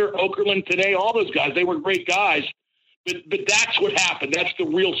doing Thunder, Okerlund today, all those guys. They were great guys. But that's what happened. That's the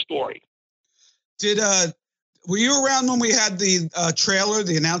real story. Were you around when we had the trailer,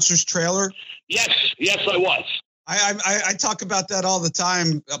 the announcer's trailer? Yes, I was. I talk about that all the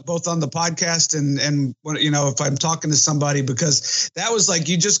time, both on the podcast and when, if I'm talking to somebody, because that was like,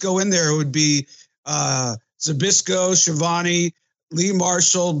 you just go in there, it would be Zbyszko, Schiavone, Lee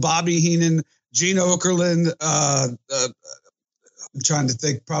Marshall, Bobby Heenan, Gene Okerlund. I'm trying to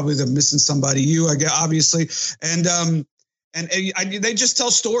think, probably they're missing somebody, you, I guess, obviously. And And they just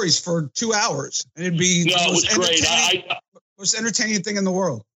tell stories for 2 hours, and it'd be it was great. Most entertaining thing in the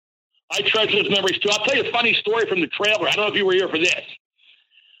world. I treasure those memories too. I'll tell you a funny story from the trailer. I don't know if you were here for this.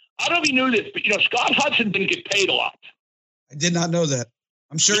 I don't know if you knew this, but Scott Hudson didn't get paid a lot. I did not know that.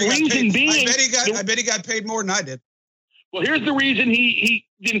 I'm sure the reason being, I bet he got paid more than I did. Well, here's the reason he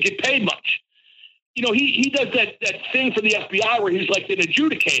didn't get paid much. He does that thing for the FBI where he's like an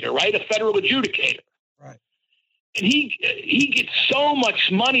adjudicator, right? A federal adjudicator. Right. And he gets so much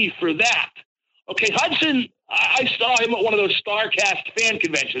money for that. Okay, Hudson, I saw him at one of those StarCast fan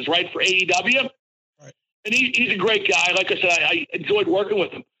conventions, right, for AEW. Right. And he's a great guy. Like I said, I enjoyed working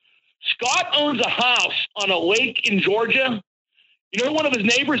with him. Scott owns a house on a lake in Georgia. You know who one of his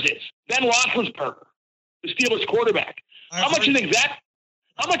neighbors is? Ben Roethlisberger, the Steelers quarterback. How much do you think that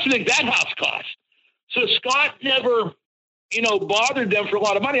house cost? So Scott never, bothered them for a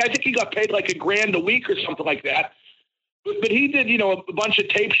lot of money. I think he got paid like $1,000 a week or something like that. But he did, a bunch of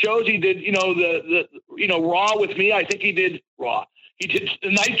tape shows. He did, the Raw with me. I think he did Raw. He did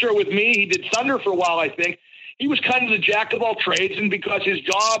Nitro with me. He did Thunder for a while, I think. He was kind of the jack of all trades, and because his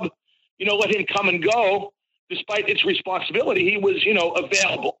job, let him come and go, despite its responsibility, he was,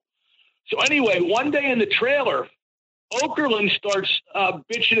 available. So anyway, one day in the trailer, Okerlund starts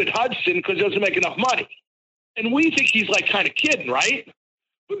bitching at Hudson because he doesn't make enough money. And we think he's like kind of kidding, right?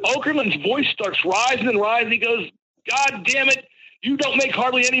 But Okerlund's voice starts rising and rising. He goes, God damn it, you don't make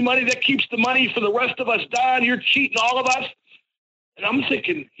hardly any money. That keeps the money for the rest of us down. You're cheating all of us. And I'm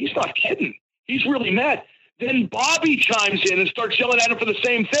thinking, he's not kidding. He's really mad. Then Bobby chimes in and starts yelling at him for the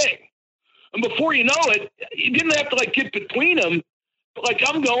same thing. And before you know it, you didn't have to get between them. But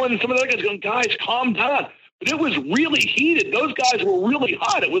I'm going and some of the other guys going, guys, calm down. But it was really heated. Those guys were really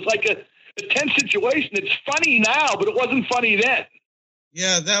hot. It was like a tense situation. It's funny now, but it wasn't funny then.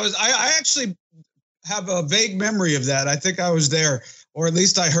 Yeah, that was. I actually have a vague memory of that. I think I was there, or at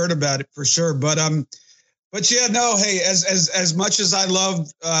least I heard about it for sure. But yeah, no. Hey, as much as I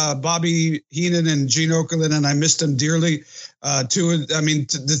love Bobby Heenan and Gene Okerlund, and I missed them dearly, too. I mean,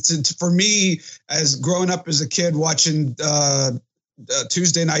 for me, as growing up as a kid watching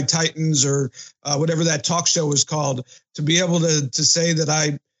Tuesday Night Titans or whatever that talk show was called, to be able to say that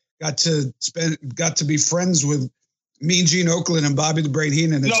I got to be friends with Mean Gene Okerlund and Bobby the Brain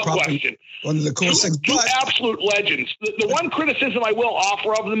Heenan. It's probably one of the coolest things. Two absolute legends. The one criticism I will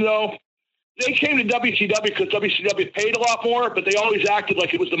offer of them, though, they came to WCW because WCW paid a lot more, but they always acted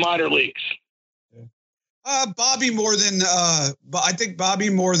like it was the minor leagues. Bobby more than I think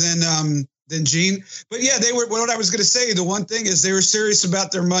Bobby more than Gene. But yeah, they were. What I was going to say, the one thing is they were serious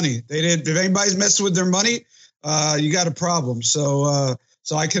about their money. They did. If anybody's messing with their money, you got a problem. So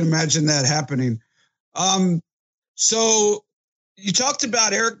I can imagine that happening. So you talked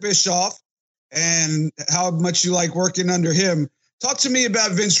about Eric Bischoff and how much you like working under him. Talk to me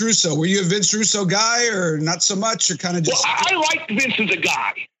about Vince Russo. Were you a Vince Russo guy or not so much, or kind of just? Well, I like Vince as a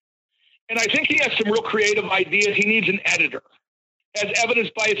guy, and I think he has some real creative ideas. He needs an editor, as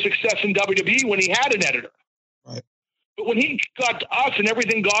evidenced by his success in WWE when he had an editor. Right. But when he got to us and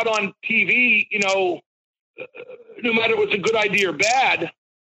everything got on TV, no matter if it was a good idea or bad,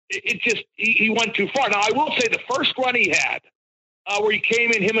 it just, he went too far. Now, I will say the first run he had, where he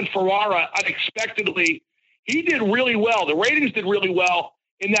came in, him and Ferrara, unexpectedly, he did really well. The ratings did really well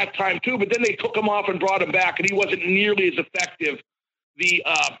in that time, too, but then they took him off and brought him back, and he wasn't nearly as effective the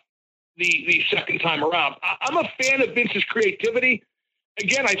second time around. I'm a fan of Vince's creativity.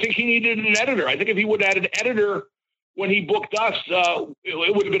 Again, I think he needed an editor. I think if he would have had an editor when he booked us,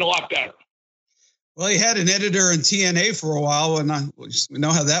 it would have been a lot better. Well, he had an editor in TNA for a while, and we know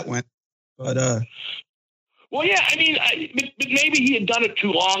how that went. But well, yeah, I mean, but maybe he had done it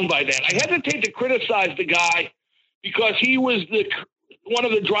too long by then. I hesitate to criticize the guy because he was one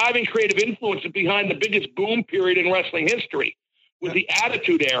of the driving creative influences behind the biggest boom period in wrestling history with the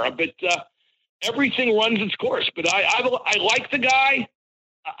Attitude Era. But everything runs its course. But I like the guy.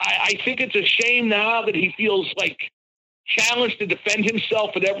 I think it's a shame now that he feels like challenged to defend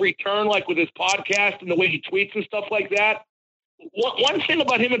himself at every turn, like with his podcast and the way he tweets and stuff like that. One thing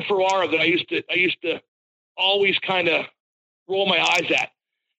about him and Ferrara that I used to always kind of roll my eyes at,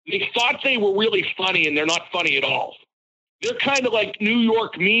 they thought they were really funny, and they're not funny at all. They're kind of like New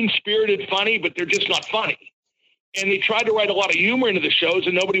York mean-spirited funny, but they're just not funny. And they tried to write a lot of humor into the shows,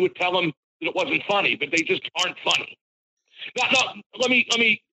 and nobody would tell them that it wasn't funny, but they just aren't funny. Now let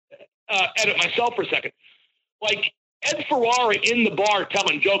me edit myself for a second. Like, Ed Ferrara in the bar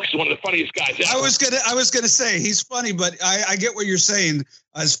telling jokes is one of the funniest guys ever. I was gonna say he's funny, but I get what you're saying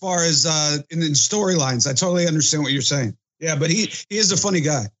as far as in storylines. I totally understand what you're saying. Yeah, but he is a funny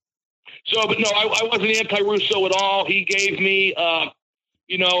guy. So, but no, I wasn't anti-Russo at all. He gave me, when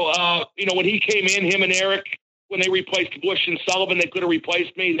he came in, him and Eric, when they replaced Bush and Sullivan, they could have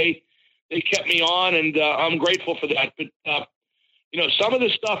replaced me. They kept me on, and I'm grateful for that. But some of the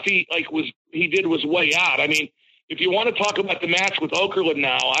stuff he did was way out. I mean, if you want to talk about the match with Okerlund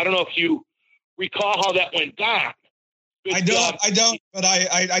now, I don't know if you recall how that went down. But, I don't. But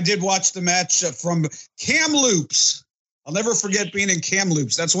I did watch the match from Kamloops. I'll never forget being in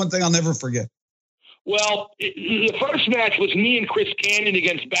Kamloops. That's one thing I'll never forget. Well, the first match was me and Chris Canyon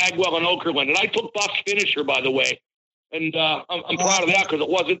against Bagwell and Okerlund, and I took Buck's finisher, by the way, and I'm proud of that because it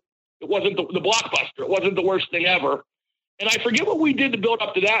wasn't the blockbuster. It wasn't the worst thing ever, and I forget what we did to build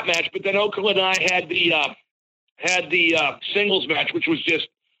up to that match. But then Okerlund and I had the singles match, which was just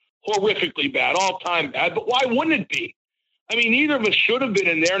horrifically bad, all time bad. But why wouldn't it be? I mean, neither of us should have been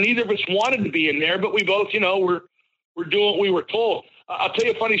in there. Neither of us wanted to be in there, but we both, we're doing what we were told. I'll tell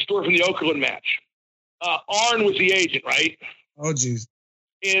you a funny story from the Okerlund match. Arn was the agent, right? Oh, geez.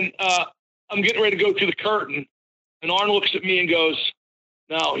 And I'm getting ready to go through the curtain, and Arn looks at me and goes,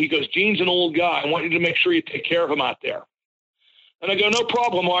 "No," he goes, "Gene's an old guy. I want you to make sure you take care of him out there." And I go, "No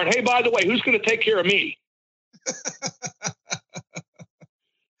problem, Arn. Hey, by the way, who's going to take care of me?"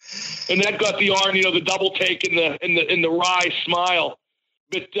 And that got the Arn, the double take and the wry smile.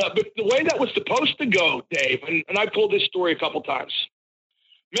 But the way that was supposed to go, Dave, and I've told this story a couple times.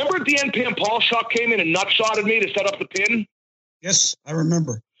 Remember at the end, Pam Paulshock came in and nutshotted me to set up the pin? Yes, I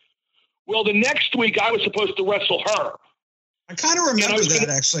remember. Well, the next week I was supposed to wrestle her. I kind of remember that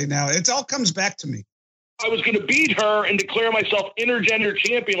actually now. It all comes back to me. I was going to beat her and declare myself intergender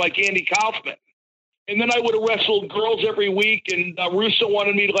champion like Andy Kaufman. And then I would have wrestled girls every week, and Russo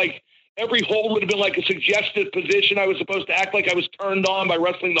wanted me to, every hold would have been like a suggested position. I was supposed to act like I was turned on by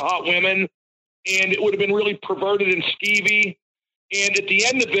wrestling the hot women, and it would have been really perverted and skeevy. And at the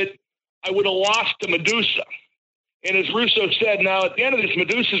end of it, I would have lost to Medusa. And as Russo said, now at the end of this,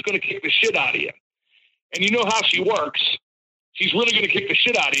 Medusa's going to kick the shit out of you. And you know how she works. She's really going to kick the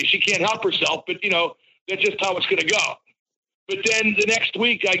shit out of you. She can't help herself, but, that's just how it's going to go. But then the next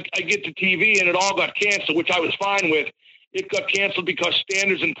week, I get to TV, and it all got canceled, which I was fine with. It got canceled because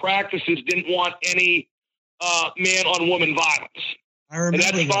standards and practices didn't want any man-on-woman violence. I remember and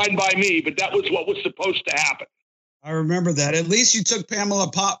that's that. fine by me, but that was what was supposed to happen. I remember that. At least you took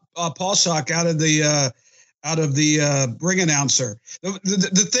Pamela Paulshock out of the ring announcer.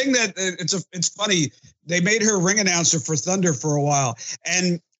 The thing that it's funny, they made her ring announcer for Thunder for a while,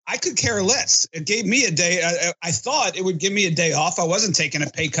 and I could care less. It gave me a day. I thought it would give me a day off. I wasn't taking a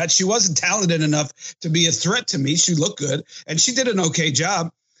pay cut. She wasn't talented enough to be a threat to me. She looked good, and she did an okay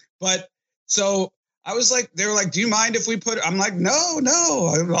job. But so I was like, they were like, "Do you mind if we put?" I'm like, "No.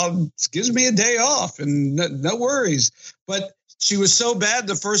 It gives me a day off, and no worries." But she was so bad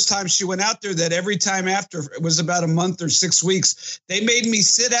the first time she went out there that every time after, it was about a month or 6 weeks, they made me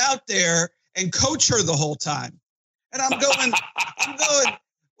sit out there and coach her the whole time. And I'm going,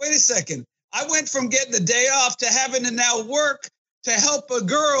 wait a second. I went from getting the day off to having to now work to help a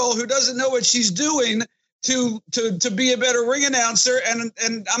girl who doesn't know what she's doing to be a better ring announcer, and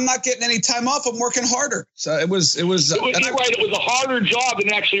I'm not getting any time off. I'm working harder. So it was You're right. It was a harder job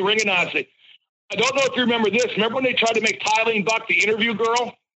than actually ring announcing. I don't know if you remember this. Remember when they tried to make Tylene Buck the interview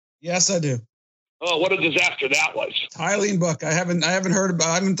girl? Yes, I do. Oh, what a disaster that was. Tylene Buck. I haven't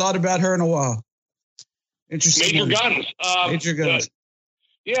thought about her in a while. Interesting. Major Guns. Major Guns.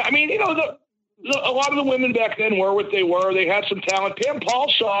 Yeah, I mean, a lot of the women back then were what they were. They had some talent. Pam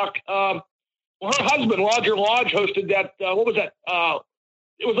Paulshock, her husband, Roger Lodge, hosted that. What was that?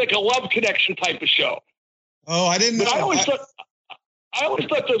 It was like a Love Connection type of show. Oh, I didn't know. But I always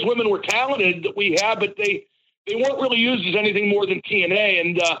thought those women were talented that we had, but they weren't really used as anything more than TNA.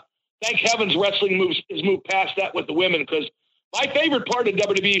 And thank heavens wrestling has moved past that with the women, because my favorite part of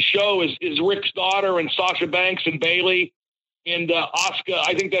WWE's show is Rick's daughter and Sasha Banks and Bayley and Asuka.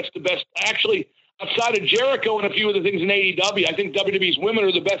 I think that's the best. Actually, outside of Jericho and a few of the things in AEW, I think WWE's women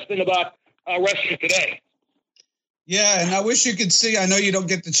are the best thing about wrestling today. Yeah, and I wish you could see. I know you don't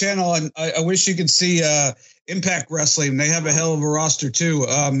get the channel, and I wish you could see Impact Wrestling. They have a hell of a roster too.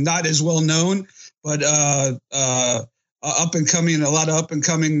 Not as well known, but up and coming. A lot of up and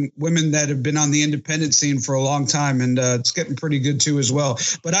coming women that have been on the independent scene for a long time, and it's getting pretty good too as well.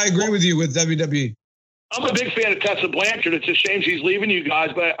 But I agree with you with WWE. I'm a big fan of Tessa Blanchard. It's a shame she's leaving you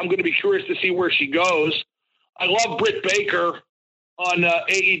guys, but I'm going to be curious to see where she goes. I love Britt Baker on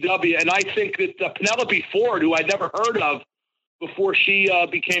AEW, and I think that Penelope Ford, who I'd never heard of before she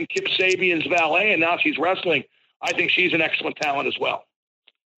became Kip Sabian's valet, and now she's wrestling, I think she's an excellent talent as well.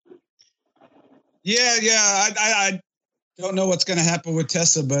 Yeah. Don't know what's going to happen with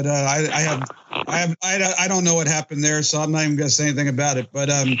Tessa, but I don't know what happened there, so I'm not even going to say anything about it. But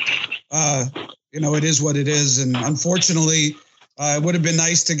it is what it is, and unfortunately, it would have been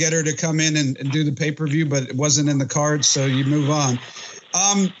nice to get her to come in and do the pay-per-view, but it wasn't in the cards, so you move on.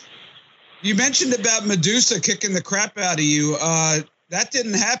 You mentioned about Medusa kicking the crap out of you. That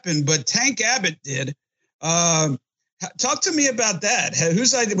didn't happen, but Tank Abbott did. Talk to me about that.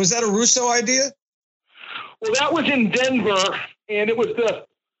 Whose idea was that? A Russo idea? Well, that was in Denver, and it was the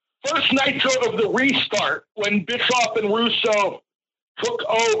first Nitro of the restart when Bischoff and Russo took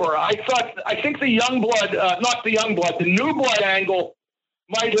over. I think the the New Blood angle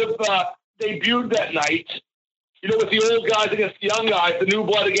might have debuted that night. With the old guys against the young guys, the New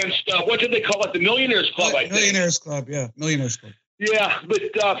Blood against, what did they call it? The Millionaires Club, I think. Millionaires Club, yeah. Millionaires Club. Yeah, but,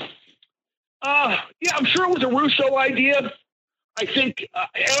 I'm sure it was a Russo idea. I think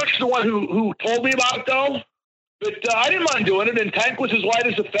Eric's the one who told me about it, though. But I didn't mind doing it, and Tank was as light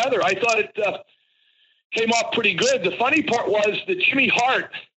as a feather. I thought it came off pretty good. The funny part was that Jimmy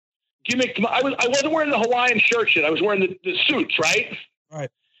Hart gimmicked. I wasn't wearing the Hawaiian shirt yet. I was wearing the suits, right?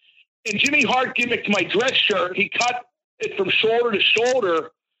 Right. And Jimmy Hart gimmicked my dress shirt. He cut it from shoulder to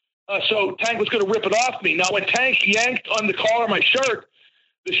shoulder, so Tank was going to rip it off me. Now, when Tank yanked on the collar of my shirt,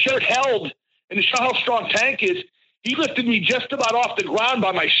 the shirt held, and to show how strong Tank is, he lifted me just about off the ground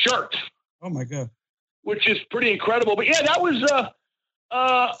by my shirt. Oh, my God. Which is pretty incredible. But, yeah, that was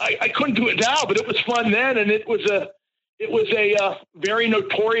I couldn't do it now, but it was fun then, and it was a very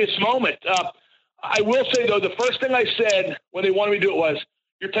notorious moment. I will say, though, the first thing I said when they wanted me to do it was,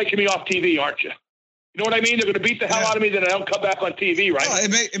 "You're taking me off TV, aren't you?" You know what I mean? They're going to beat the hell out of me, then I don't come back on TV, right? Oh,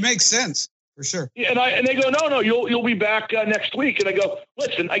 it makes sense for sure. Yeah, and they go, no, you'll be back next week. And I go,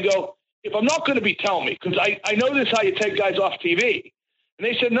 listen, if I'm not going to be, tell me, because I know this is how you take guys off TV. And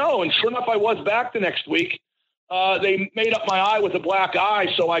they said no, and sure enough, I was back the next week. They made up my eye with a black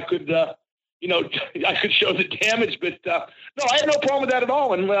eye so I could, I could show the damage. But no, I had no problem with that at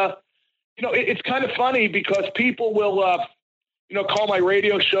all. And it's kind of funny because people will. Call my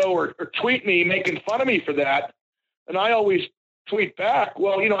radio show or tweet me making fun of me for that. And I always tweet back,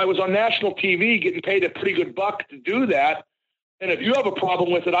 well, I was on national TV getting paid a pretty good buck to do that. And if you have a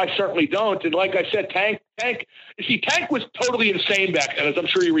problem with it, I certainly don't. And like I said, Tank was totally insane back then, as I'm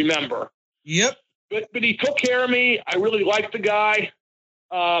sure you remember. Yep. But he took care of me. I really liked the guy.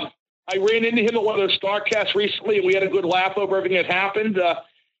 I ran into him at one of those StarCasts recently, and we had a good laugh over everything that happened.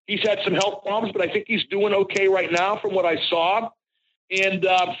 He's had some health problems, but I think he's doing okay right now from what I saw. And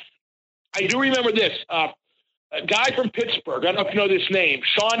I do remember this. A guy from Pittsburgh, I don't know if you know this name,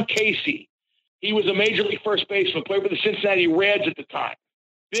 Sean Casey. He was a Major League first baseman, played for the Cincinnati Reds at the time.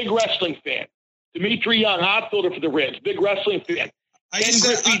 Big wrestling fan. Dimitri Young, outfielder for the Reds, big wrestling fan. Ken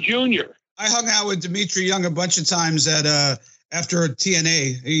Griffey Jr. I hung out with Dimitri Young a bunch of times at after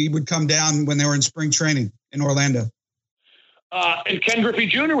TNA. He would come down when they were in spring training in Orlando. And Ken Griffey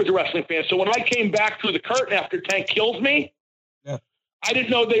Jr. was a wrestling fan. So when I came back through the curtain after Tank kills me, yeah. I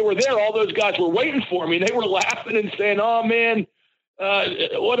didn't know they were there. All those guys were waiting for me. They were laughing and saying, "Oh man,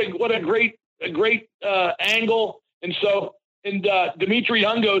 what a great angle." And Dimitri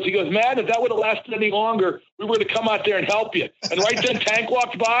Young goes, "Man, if that would have lasted any longer, we were to come out there and help you." And right then Tank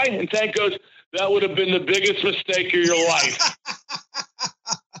walked by, and Tank goes, "That would have been the biggest mistake of your life."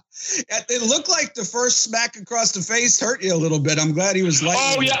 It looked like the first smack across the face hurt you a little bit. I'm glad he was light.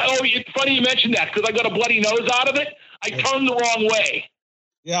 Oh yeah. Oh, it's funny you mentioned that because I got a bloody nose out of it. I turned the wrong way.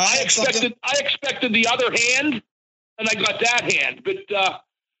 Yeah, I expected the other hand, and I got that hand. But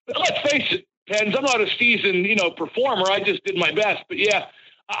let's face it, Pens, I'm not a seasoned performer. I just did my best. But yeah,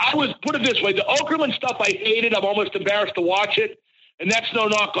 I was, put it this way: the Okerlund stuff I hated. I'm almost embarrassed to watch it, and that's no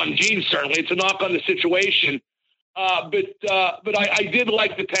knock on Gene. Certainly, it's a knock on the situation. But I did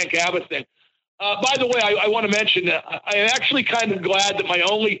like the Tank Abbott thing. By the way, I want to mention that I'm actually kind of glad that my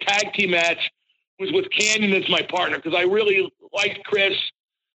only tag team match was with Canyon as my partner because I really liked Chris.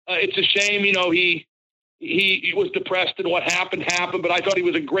 It's a shame, he was depressed and what happened, but I thought he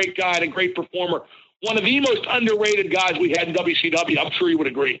was a great guy and a great performer. One of the most underrated guys we had in WCW. I'm sure you would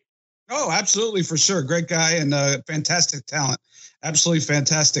agree. Oh, absolutely, for sure. Great guy and fantastic talent. Absolutely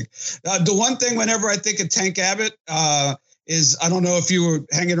fantastic. The one thing whenever I think of Tank Abbott is, I don't know if you were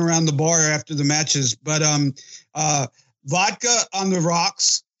hanging around the bar after the matches, but vodka on the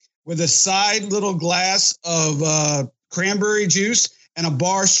rocks with a side little glass of cranberry juice and a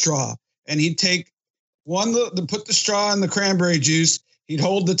bar straw. And he'd take put the straw in the cranberry juice. He'd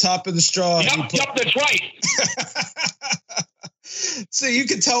hold the top of the straw. Yep, that's right. So you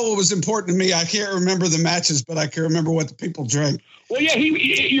could tell what was important to me. I can't remember the matches, but I can remember what the people drank. Well, yeah,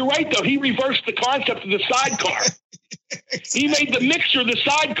 you're right, though. He reversed the concept of the sidecar. He made the mixer the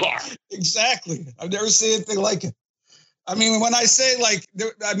sidecar. Exactly. I've never seen anything like it. I mean, when I say like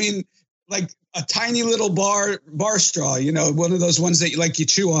a tiny little bar straw, one of those ones that you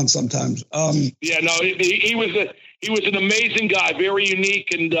chew on sometimes. He was an amazing guy, very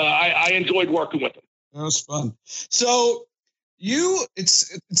unique, and I enjoyed working with him. That was fun. So it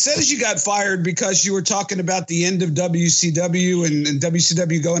says you got fired because you were talking about the end of WCW and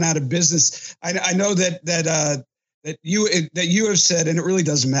WCW going out of business. I know that you have said, and it really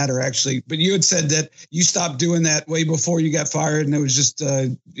doesn't matter actually, but you had said that you stopped doing that way before you got fired, and it was just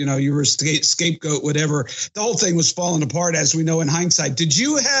you were a scapegoat, whatever. The whole thing was falling apart, as we know in hindsight. Did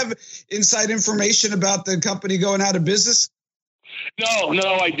you have inside information about the company going out of business?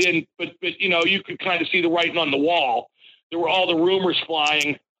 No, I didn't. But you could kind of see the writing on the wall. There were all the rumors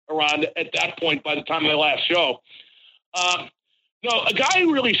flying around at that point by the time of my last show. No, a guy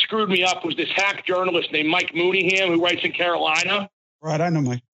who really screwed me up was this hack journalist named Mike Mooneyham, who writes in Carolina. Right, I know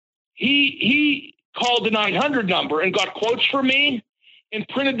Mike. He called the 900 number and got quotes from me and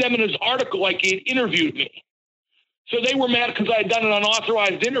printed them in his article like he had interviewed me. So they were mad because I had done an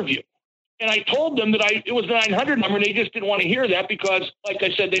unauthorized interview. And I told them that it was the 900 number, and they just didn't want to hear that because, like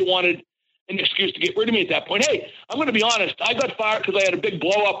I said, they wanted an excuse to get rid of me at that point. Hey, I'm going to be honest. I got fired because I had a big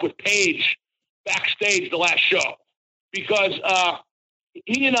blow up with Paige backstage the last show. Because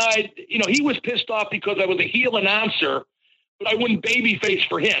he and I, he was pissed off because I was a heel announcer, but I wouldn't babyface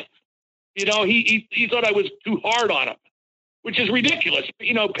for him. He thought I was too hard on him, which is ridiculous.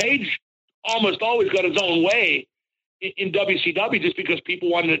 Paige almost always got his own way in WCW just because people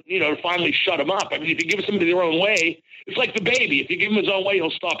wanted to finally shut him up. I mean, if you give somebody their own way, it's like the baby. If you give him his own way,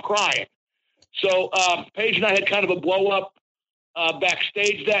 he'll stop crying. So Paige and I had kind of a blow up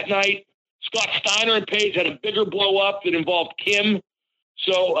backstage that night. Scott Steiner and Paige had a bigger blow up that involved Kim.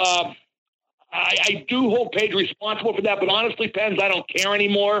 So I do hold Paige responsible for that, but honestly, Pens, I don't care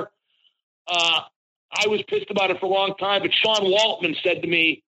anymore. I was pissed about it for a long time, but Sean Waltman said to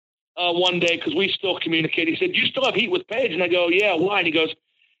me one day, because we still communicate, he said, "Do you still have heat with Paige?" And I go, "Yeah, why?" And he goes,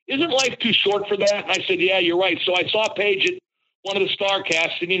 "Isn't life too short for that?" And I said, "Yeah, you're right." So I saw Paige at one of the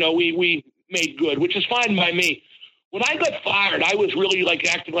StarCasts, and we made good, which is fine by me. When I got fired, I was really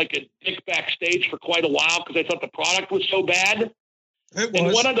acting like a dick backstage for quite a while because I thought the product was so bad. It was.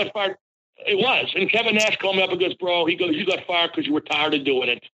 And when I got fired, it was. And Kevin Nash called me up and goes, "Bro," he goes, "you got fired because you were tired of doing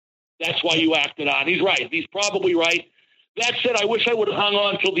it. That's why you acted on." He's right. He's probably right. That said, I wish I would have hung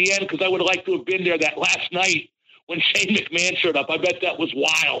on until the end because I would have liked to have been there that last night when Shane McMahon showed up. I bet that was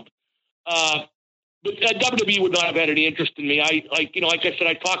wild. But WWE would not have had any interest in me. Like I said,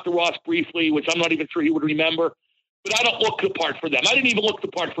 I talked to Ross briefly, which I'm not even sure he would remember. But I don't look the part for them. I didn't even look the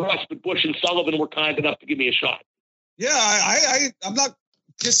part for us, but Bush and Sullivan were kind enough to give me a shot. Yeah, I'm not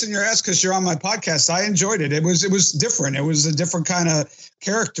kissing your ass because you're on my podcast. I enjoyed it. It was different. It was a different kind of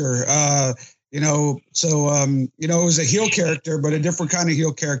character. It was a heel character, but a different kind of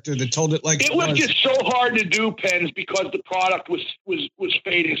heel character that told it like it was. Just so hard to do, Pens, because the product was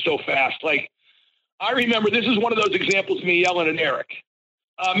fading so fast. Like I remember, this is one of those examples of me yelling at Eric.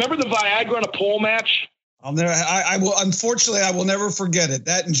 Remember the Viagra on a pole match? I will. Unfortunately, I will never forget it.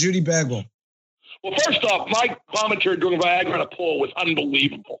 That and Judy Bagwell. Well, first off, my commentary during Viagra on a pole was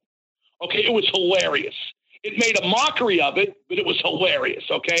unbelievable. Okay, it was hilarious. It made a mockery of it, but it was hilarious.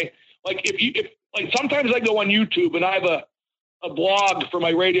 Okay, if sometimes I go on YouTube and I have a blog for my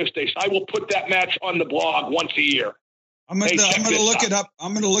radio station, I will put that match on the blog once a year. I'm gonna look it up.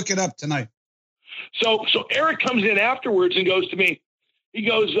 I'm gonna look it up tonight. So Eric comes in afterwards and goes to me. He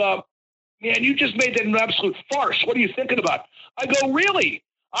goes, "Man, you just made that an absolute farce. What are you thinking about?" I go, "Really?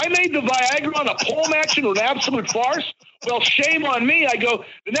 I made the Viagra on a pole match into an absolute farce? Well, shame on me." I go,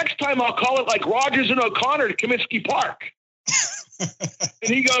 "The next time I'll call it like Rogers and O'Connor to Comiskey Park." And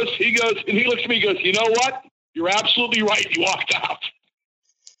he goes, and he looks at me and goes, "You know what? You're absolutely right." He walked out.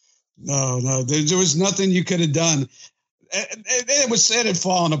 No, there was nothing you could have done. It had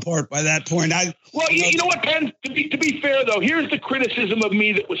fallen apart by that point. You know what, Ben? To be fair, though, here's the criticism of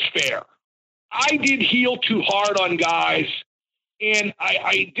me that was fair. I did heel too hard on guys, and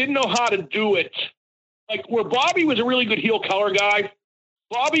I didn't know how to do it. Like where Bobby was a really good heel color guy.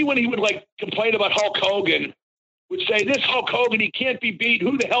 Bobby, when he would complain about Hulk Hogan, would say, "This Hulk Hogan, he can't be beat.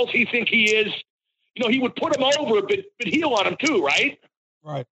 Who the hell does he think he is?" He would put him over, but heel on him too, right?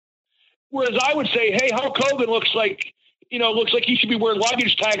 Right. Whereas I would say, "Hey, Hulk Hogan looks like he should be wearing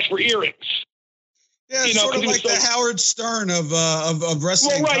luggage tags for earrings." Yeah, sort of like the Howard Stern of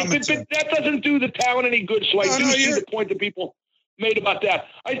wrestling. Well, right, but that doesn't do the talent any good. So I see the point that people made about that.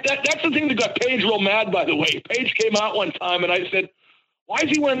 That's the thing that got Paige real mad, by the way. Paige came out one time, and I said, "Why is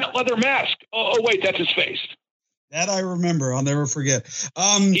he wearing that leather mask?" Oh, wait, that's his face. That I remember. I'll never forget.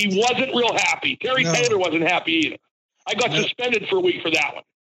 He wasn't real happy. Terry Taylor wasn't happy either. I got suspended for a week for that one.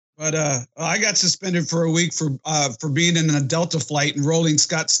 But I got suspended for a week for being in a Delta flight and rolling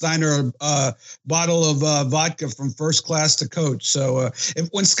Scott Steiner a bottle of vodka from first class to coach. So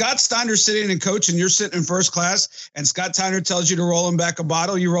when Scott Steiner's sitting in coach and you're sitting in first class and Scott Steiner tells you to roll him back a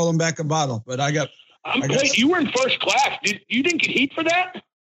bottle, you roll him back a bottle. But wait, you were in first class. You didn't get heat for that?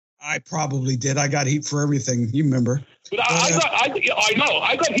 I probably did. I got heat for everything. You remember? But I know.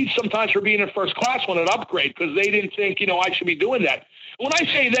 I got heat sometimes for being in first class when it upgrade because they didn't think, I should be doing that. When I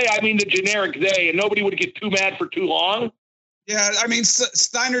say they, I mean the generic they, and nobody would get too mad for too long. Yeah, I mean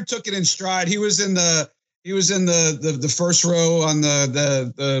Steiner took it in stride. He was in the first row on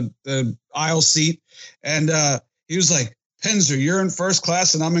the aisle seat, and he was like, "Penzer, you're in first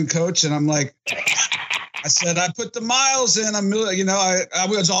class, and I'm in coach," and I'm like. I said, I put the miles in. I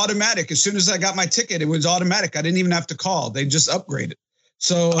was automatic. As soon as I got my ticket, it was automatic. I didn't even have to call. They just upgraded.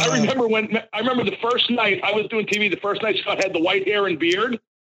 So I remember the first night I was doing TV, the first night Scott had the white hair and beard.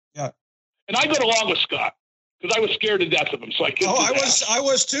 Yeah. And I got along with Scott because I was scared to death of him. So I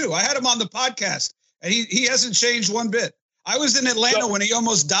was too. I had him on the podcast and he hasn't changed one bit. I was in Atlanta when he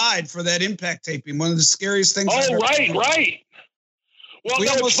almost died for that impact taping. One of the scariest things. Oh, right. Well,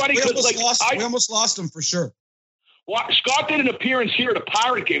 it's funny because we almost lost him for sure. Well, Scott did an appearance here at a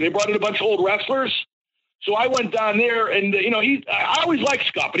Pirate game. They brought in a bunch of old wrestlers. So I went down there and, I always liked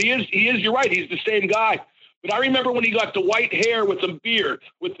Scott, but he is, you're right. He's the same guy. But I remember when he got the white hair with the beard,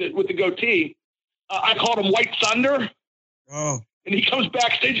 with the goatee, I called him White Thunder. Oh. And he comes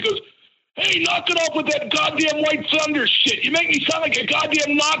backstage and goes, "Hey, knock it off with that goddamn White Thunder shit. You make me sound like a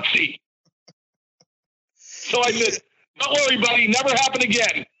goddamn Nazi." So I said, "Don't worry, buddy. Never happen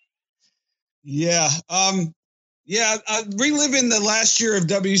again." Yeah. Reliving the last year of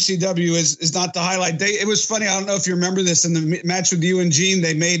WCW is not the highlight. It was funny. I don't know if you remember this in the match with you and Gene.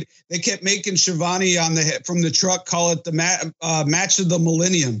 They kept making Shivani from the truck call it the match of the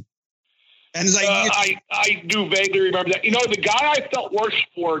millennium. And it's like I do vaguely remember that. The guy I felt worse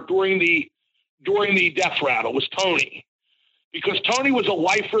for during the death rattle was Tony, because Tony was a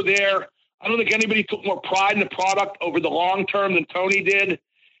lifer there. I don't think anybody took more pride in the product over the long term than Tony did.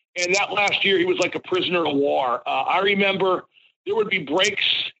 And that last year, he was like a prisoner of war. I remember there would be breaks,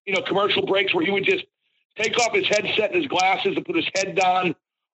 commercial breaks, where he would just take off his headset and his glasses and put his head down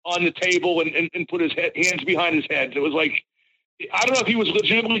on the table and put his hands behind his head. It was like, I don't know if he was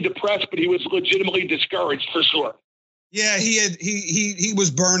legitimately depressed, but he was legitimately discouraged for sure. Yeah, he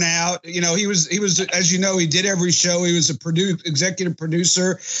was burnt out. He was, as you know, he did every show. He was executive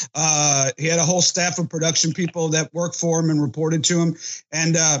producer. He had a whole staff of production people that worked for him and reported to him.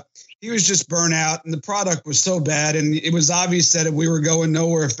 And he was just burnt out, and the product was so bad. And it was obvious that we were going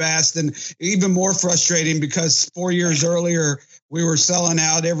nowhere fast, and even more frustrating because 4 years earlier, we were selling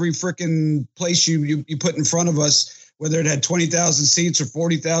out every freaking place you put in front of us, whether it had 20,000 seats or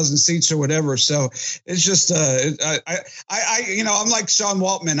 40,000 seats or whatever. So it's just, I'm like Sean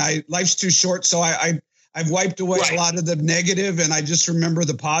Waltman. Life's too short. So I've wiped away a lot of the negative, and I just remember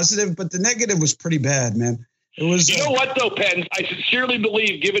the positive, but the negative was pretty bad, man. It was. You know what though, Penn? I sincerely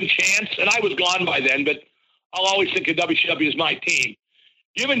believe, given chance, and I was gone by then, but I'll always think of WCW as my team.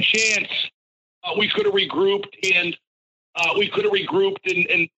 Given chance, we could have regrouped and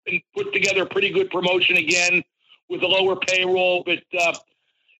put together a pretty good promotion again, with a lower payroll. But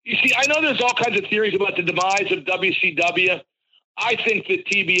you see, I know there's all kinds of theories about the demise of WCW. I think that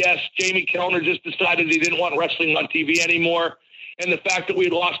TBS, Jamie Kellner, just decided he didn't want wrestling on TV anymore. And the fact that we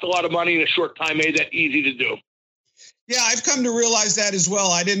had lost a lot of money in a short time made that easy to do. Yeah, I've come to realize that as well.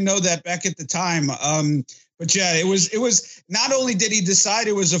 I didn't know that back at the time. But yeah, it was not only did he decide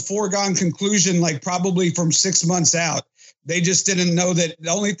it was a foregone conclusion, like probably from 6 months out. They just didn't know that. The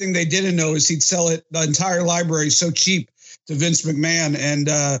only thing they didn't know is he'd sell the entire library so cheap to Vince McMahon and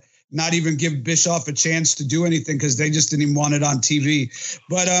not even give Bischoff a chance to do anything because they just didn't even want it on TV.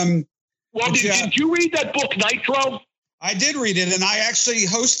 But did you read that book Nitro? I did read it, and I actually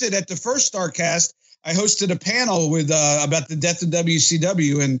hosted at the first Starcast. I hosted a panel with about the death of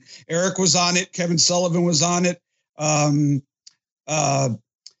WCW, and Eric was on it. Kevin Sullivan was on it.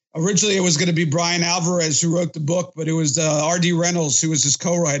 Originally, it was going to be Brian Alvarez who wrote the book, but it was R.D. Reynolds who was his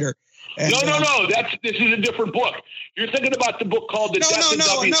co-writer. And, no. This is a different book. You're thinking about the book called The Death of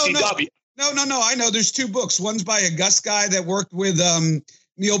WCW. No. I know there's two books. One's by a Gus guy that worked with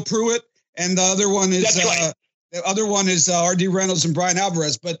Neil Pruitt, and the other one is R.D. Reynolds and Brian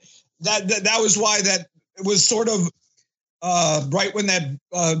Alvarez. But that was why that was sort of right when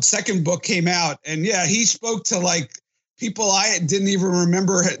that second book came out. And yeah, he spoke to like people I didn't even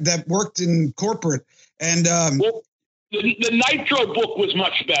remember that worked in corporate. And well, the Nitro book was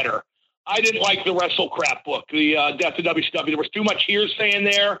much better. I didn't like the Wrestle Crap book, the Death of WCW. There was too much hearsay in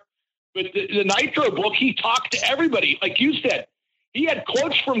there. But the Nitro book, he talked to everybody. Like you said, he had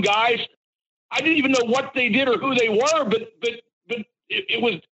quotes from guys. I didn't even know what they did or who they were, but it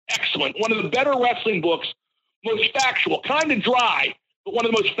was excellent. One of the better wrestling books, most factual, kind of dry, but one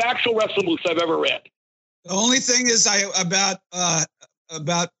of the most factual wrestling books I've ever read. The only thing is about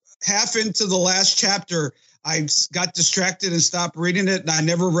half into the last chapter, I got distracted and stopped reading it, and I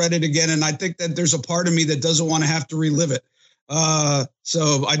never read it again. And I think that there's a part of me that doesn't want to have to relive it. I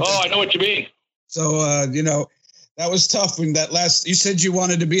know what you mean. So, that was tough when you said you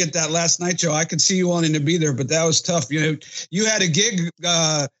wanted to be at that last Nitro. I could see you wanting to be there, but that was tough. You had a gig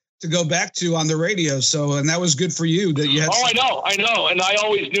to go back to on the radio. So, and that was good for you that you had. Oh, I know. And I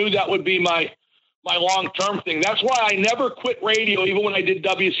always knew that would be my long-term thing. That's why I never quit radio, even when I did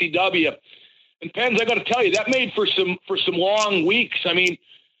WCW. And Pens, I got to tell you, that made for some long weeks. I mean,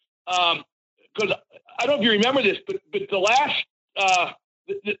 because I don't know if you remember this, but the last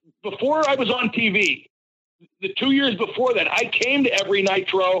before I was on TV, the 2 years before that, I came to every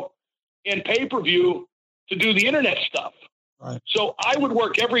Nitro and pay-per-view to do the internet stuff. Right. So I would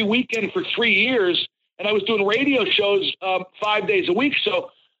work every weekend for 3 years, and I was doing radio shows 5 days a week. So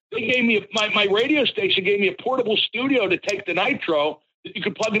they gave me my radio station gave me a portable studio to take the Nitro that you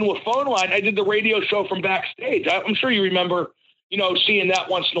could plug into a phone line. I did the radio show from backstage. I'm sure you remember, seeing that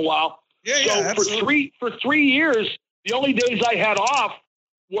once in a while. Yeah, so for 3 years, the only days I had off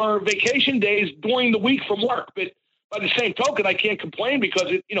were vacation days during the week from work. But by the same token, I can't complain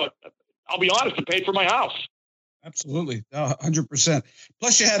because I'll be honest, it paid for my house. Absolutely, 100%.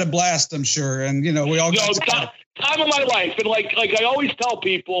 Plus, you had a blast, I'm sure, and we all got time of my life. And like I always tell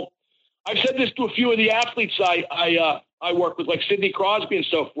people, I've said this to a few of the athletes I work with, like Sidney Crosby and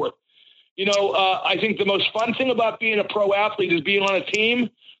so forth. I think the most fun thing about being a pro athlete is being on a team.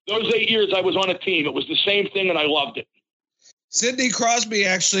 Those 8 years I was on a team. It was the same thing, and I loved it. Sidney Crosby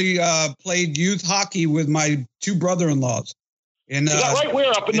actually played youth hockey with my two brother-in-laws. Is that right?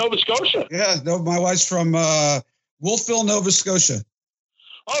 Where? Up in Nova Scotia? Yeah, no, my wife's from Wolfville, Nova Scotia.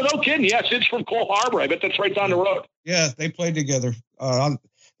 Oh, no kidding. Yeah, Sid's from Cole Harbor. I bet that's right down the road. Yeah, they played together.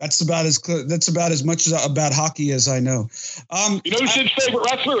 That's about as much about hockey as I know. You know who Sid's favorite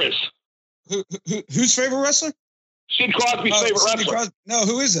wrestler is? Whose favorite wrestler? Sid Crosby's favorite wrestler. No,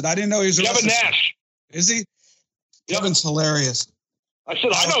 who is it? I didn't know he was a Kevin wrestler. Nash. Is he? Yep. Kevin's hilarious. I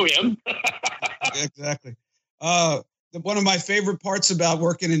said, I know him. Exactly. One of my favorite parts about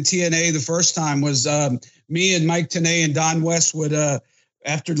working in TNA the first time was me and Mike Tenay and Don West would,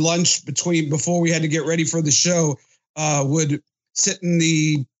 after lunch before we had to get ready for the show, would sit in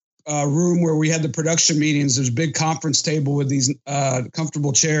the room where we had the production meetings. There's a big conference table with these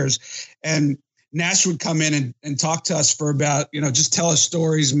comfortable chairs, and Nash would come in and talk to us for about, just tell us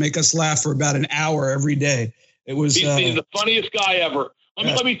stories and make us laugh for about an hour every day. It was he's the funniest guy ever.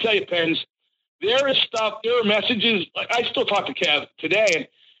 Let me tell you, Pens, there are messages. Like, I still talk to Kev today, and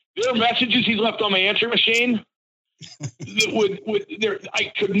there are messages he's left on my answer machine that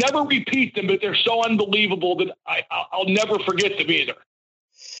I could never repeat them, but they're so unbelievable that I'll never forget them either.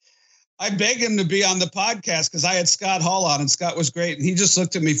 I begged him to be on the podcast because I had Scott Hall on, and Scott was great. And he just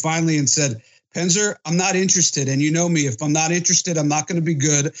looked at me finally and said, Penzer, I'm not interested. And you know me, if I'm not interested, I'm not going to be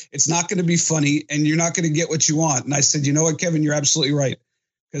good. It's not going to be funny, and you're not going to get what you want. And I said, you know what, Kevin, you're absolutely right.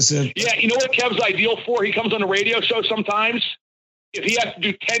 Yeah, you know what Kev's ideal for? He comes on a radio show sometimes. If he has to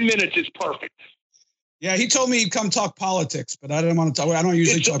do 10 minutes, it's perfect. Yeah, he told me he'd come talk politics, but I didn't want to talk. I don't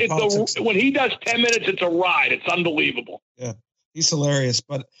usually talk politics. When he does 10 minutes, it's a ride. It's unbelievable. Yeah, he's hilarious.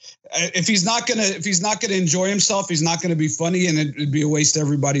 But if he's not gonna enjoy himself, he's not gonna be funny, and it'd be a waste of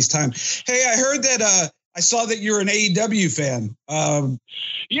everybody's time. Hey, I heard that. I saw that you're an AEW fan.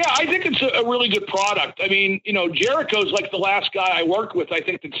 Yeah, I think it's a really good product. I mean, Jericho's like the last guy I worked with, I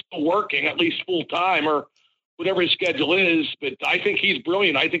think, that's still working, at least full time or whatever his schedule is. But I think he's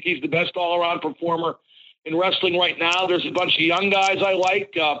brilliant. I think he's the best all-around performer in wrestling right now. There's a bunch of young guys I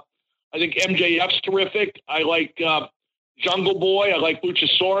like. I think MJF's terrific. I like Jungle Boy. I like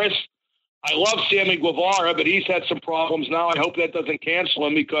Luchasaurus. I love Sammy Guevara, but he's had some problems now. I hope that doesn't cancel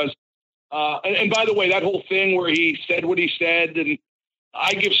him because and by the way, that whole thing where he said what he said, and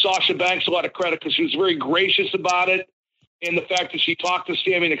I give Sasha Banks a lot of credit because she was very gracious about it. And the fact that she talked to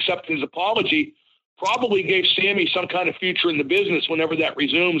Sammy and accepted his apology probably gave Sammy some kind of future in the business whenever that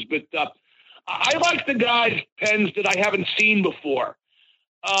resumes. But I like the guys, Pens, that I haven't seen before.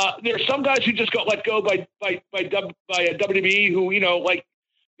 There's some guys who just got let go by WWE who, like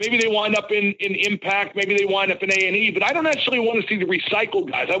maybe they wind up in Impact, maybe they wind up in A&E, but I don't necessarily want to see the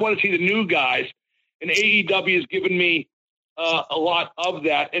recycled guys. I want to see the new guys. and AEW has given me a lot of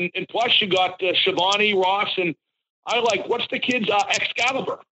that. And plus you got Shivani Ross, and I like, what's the kid's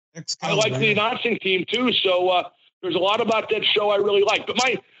Excalibur. I like the announcing team too. So there's a lot about that show I really like. But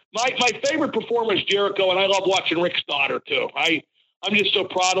my favorite performer is Jericho, and I love watching Rick's daughter too. I'm just so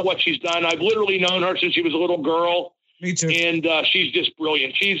proud of what she's done. I've literally known her since she was a little girl. Me too. And she's just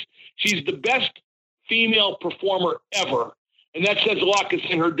brilliant. She's the best female performer ever. And that says a lot because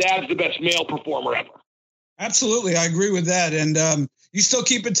her dad's the best male performer ever. Absolutely. I agree with that. And you still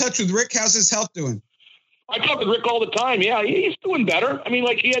keep in touch with Rick. How's his health doing? I talk with Rick all the time. Yeah, he's doing better. I mean,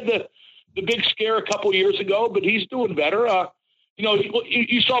 like, he had the big scare a couple years ago, but he's doing better.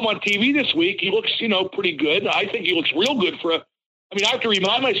 You saw him on TV this week. He looks, pretty good. I think he looks real good I have to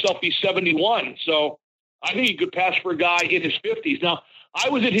remind myself he's 71. So I think he could pass for a guy in his 50s. Now, I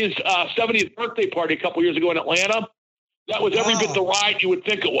was at his 70th birthday party a couple years ago in Atlanta. That was every bit the ride you would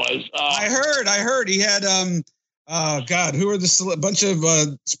think it was. I heard he had, who are the bunch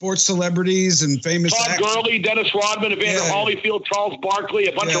of sports celebrities and famous Todd Gurley, Dennis Rodman, Evander Holyfield, Charles Barkley,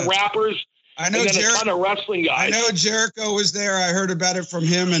 a bunch of rappers. I know, and then a ton of wrestling guys. I know Jericho was there. I heard about it from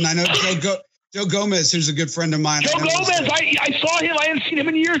him, and I know Joe Gomez, who's a good friend of mine. Joe Gomez, I saw him. I hadn't seen him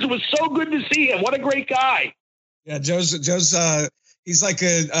in years. It was so good to see him. What a great guy. Yeah, Joe's he's like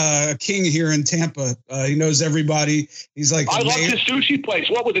a king here in Tampa. He knows everybody. He's like, I love his sushi place.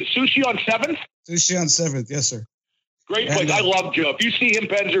 What was it? Sushi on 7th? Sushi on 7th. Yes, sir. Great place. I love Joe. If you see him,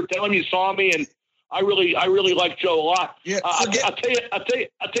 Penzer, tell him you saw me, and I really like Joe a lot. Yeah, I'll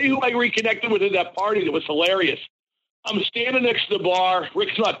tell you who I reconnected with at that party that was hilarious. I'm standing next to the bar.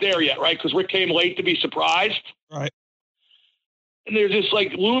 Rick's not there yet, right? Because Rick came late to be surprised. Right. And there's this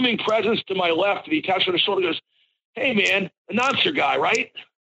like looming presence to my left, and he taps on his shoulder and goes, "Hey man, announcer guy, right?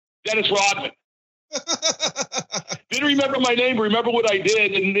 Dennis Rodman." Didn't remember my name, remember what I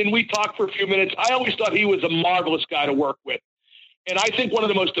did, and then we talked for a few minutes. I always thought he was a marvelous guy to work with. And I think one of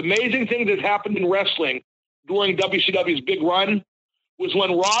the most amazing things that happened in wrestling during WCW's big run was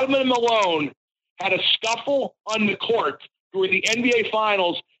when Rodman and Malone had a scuffle on the court during the NBA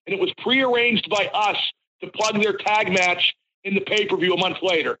Finals, and it was prearranged by us to plug their tag match in the pay-per-view a month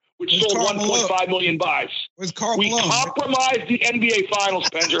later, which sold 1.5 million buys. With Carl we Malone. Compromised the NBA Finals,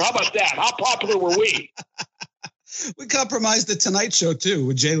 Penzer. How about that? How popular were we? We compromised the Tonight Show, too,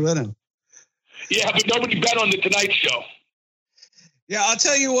 with Jay Leno. Yeah, but nobody bet on the Tonight Show. Yeah, I'll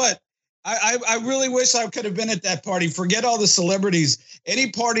tell you what. I really wish I could have been at that party. Forget all the celebrities.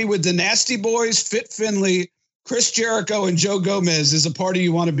 Any party with the Nasty Boys, Fit Finlay, Chris Jericho, and Joe Gomez is a party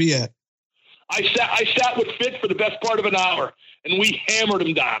you want to be at. I sat with Fit for the best part of an hour, and we hammered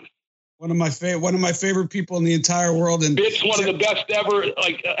him down. One of my favorite people in the entire world. And Fit's one of the best ever.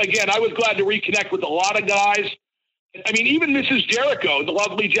 Like, again, I was glad to reconnect with a lot of guys. I mean, even Mrs. Jericho, the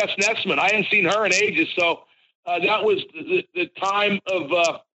lovely Jess Nessman. I hadn't seen her in ages, so that was the time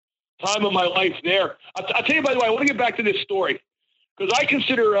of my life there. I'll tell you, by the way, I want to get back to this story because I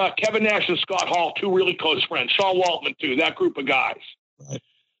consider Kevin Nash and Scott Hall two really close friends. Sean Waltman too, that group of guys. Right.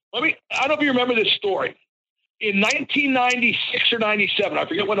 I don't know if you remember this story. In 1996 or 97, I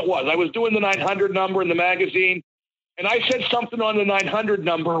forget when it was, I was doing the 900 number in the magazine, and I said something on the 900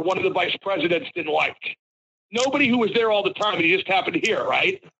 number one of the vice presidents didn't like. Nobody who was there all the time, and he just happened to hear,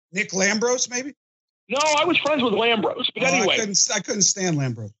 right? Nick Lambros, maybe? No, I was friends with Lambros, but anyway. I couldn't stand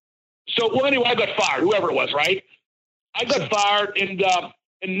Lambros. So, anyway, I got fired, whoever it was, right? I got fired,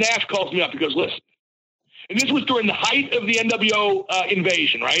 and Nash calls me up. He goes, "Listen," and this was during the height of the NWO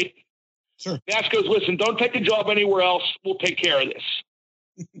invasion, right? Sure. Nash goes, "Listen, don't take a job anywhere else. We'll take care of this."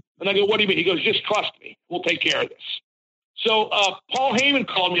 And I go, "What do you mean?" He goes, "Just trust me. We'll take care of this." So Paul Heyman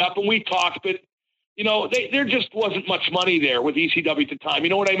called me up, and we talked, but, there just wasn't much money there with ECW at the time. You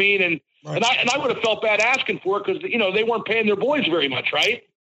know what I mean? And right. and I would have felt bad asking for it because, they weren't paying their boys very much, right?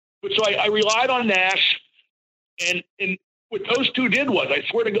 But so I relied on Nash, and what those two did was, I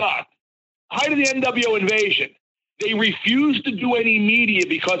swear to God, height of the NWO invasion, they refused to do any media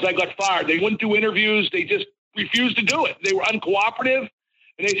because I got fired. They wouldn't do interviews. They just refused to do it. They were uncooperative,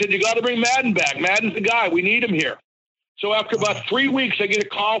 and they said, "You got to bring Madden back. Madden's the guy. We need him here." So after about 3 weeks, I get a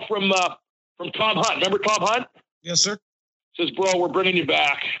call from Tom Hunt. Remember Tom Hunt? Yes, sir. Says, "Bro, we're bringing you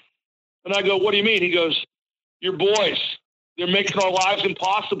back." And I go, "What do you mean?" He goes, "Your boys, they're making our lives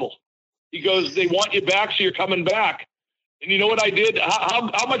impossible." He goes, "They want you back, so you're coming back." And you know what I did?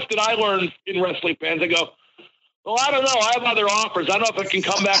 How much did I learn in wrestling fans? I go, "Well, I don't know. I have other offers. I don't know if I can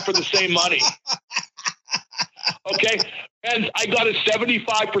come back for the same money." Okay. And I got a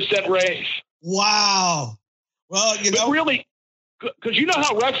 75% raise. Wow. Well, But really, because you know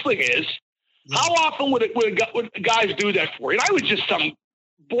how wrestling is, how often would guys do that for you? And I was just some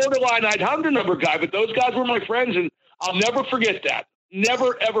borderline 900 number guy, but those guys were my friends, and I'll never forget that.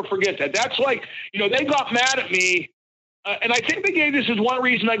 Never, ever forget that. That's like, they got mad at me, and I think they gave this as one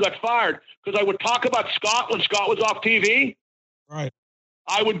reason I got fired, because I would talk about Scott when Scott was off TV. Right.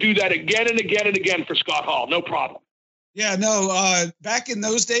 I would do that again and again and again for Scott Hall. No problem. Yeah, no, back in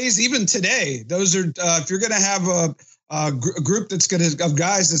those days, even today, those are, if you're going to have a group of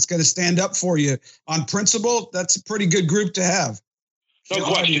guys that's going to stand up for you on principle, that's a pretty good group to have. No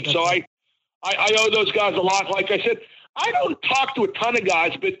question. So I owe those guys a lot. Like I said, I don't talk to a ton of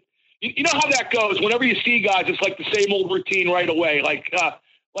guys, but you know how that goes. Whenever you see guys, it's like the same old routine right away. Like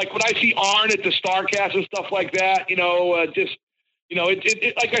when I see Arn at the StarCast and stuff like that, like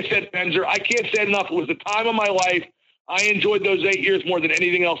I said, Penzer, I can't say it enough. It was the time of my life. I enjoyed those 8 years more than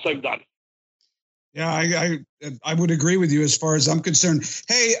anything else I've done. Yeah, I would agree with you as far as I'm concerned.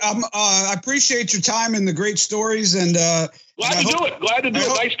 Hey, I appreciate your time and the great stories, and glad to do it.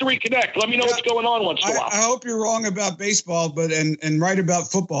 Nice to reconnect. Let me know what's going on once in a while. I hope you're wrong about baseball, but and right about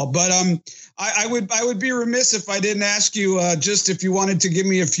football. But I would be remiss if I didn't ask you just if you wanted to give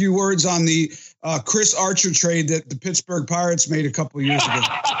me a few words on the Chris Archer trade that the Pittsburgh Pirates made a couple of years ago.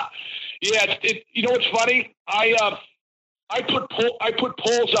 Yeah, you know what's funny? I put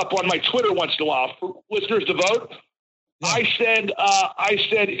polls up on my Twitter once in a while for listeners to vote. Yeah. I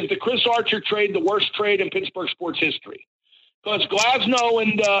said, is the Chris Archer trade the worst trade in Pittsburgh sports history? Because Glasnow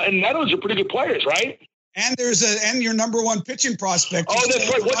and Meadows are pretty good players, right? And and your number one pitching prospect. Oh, that's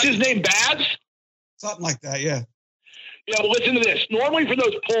right. What's his name? Bads? Something like that. Yeah. Yeah. Well, listen to this. Normally for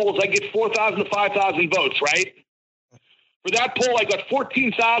those polls, I get 4,000 to 5,000 votes, right? For that poll, I got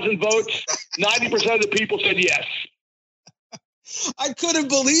 14,000 votes. 90% of the people said yes. I couldn't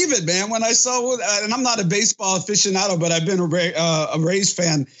believe it, man. When I saw, and I'm not a baseball aficionado, but I've been a Rays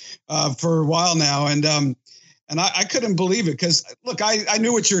fan for a while now, and I couldn't believe it because look, I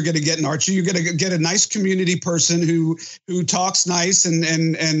knew what you were going to get in Archie. You're going to get a nice community person who talks nice and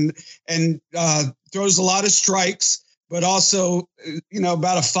throws a lot of strikes, but also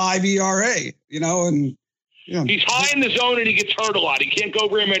about a 5 ERA, and he's high in the zone and he gets hurt a lot. He can't go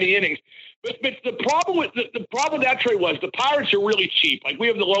very many innings. But the problem with that trade was the Pirates are really cheap. Like we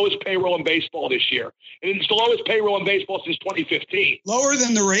have the lowest payroll in baseball this year, and it's the lowest payroll in baseball since 2015. Lower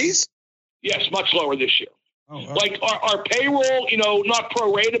than the Rays? Yes, much lower this year. Oh, wow. Like our payroll, not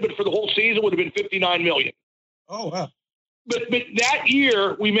prorated, but for the whole season would have been $59 million. Oh wow! But that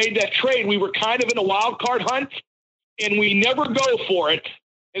year we made that trade. We were kind of in a wild card hunt, and we never go for it.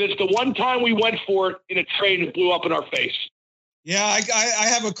 And it's the one time we went for it in a trade and it blew up in our face. Yeah, I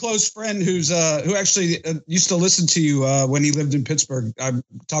have a close friend who actually used to listen to you when he lived in Pittsburgh. I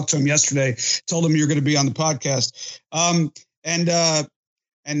talked to him yesterday, told him you're going to be on the podcast. And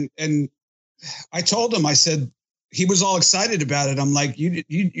I told him, I said, he was all excited about it. I'm like,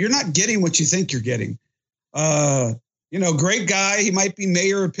 you're not getting what you think you're getting. Great guy. He might be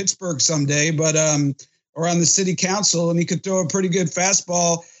mayor of Pittsburgh someday, but or on the city council, and he could throw a pretty good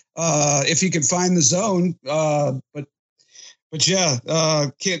fastball if he could find the zone. But yeah,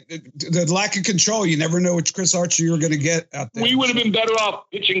 the lack of control, you never know which Chris Archer you were going to get out there. We would have been better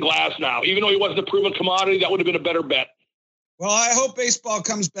off pitching Glasnow. Even though he wasn't a proven commodity, that would have been a better bet. Well, I hope baseball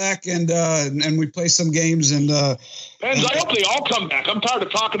comes back and we play some games. And I hope they all come back. I'm tired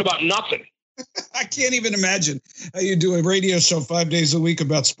of talking about nothing. I can't even imagine how you do a radio show 5 days a week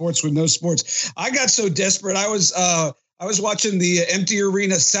about sports with no sports. I got so desperate. I was watching the empty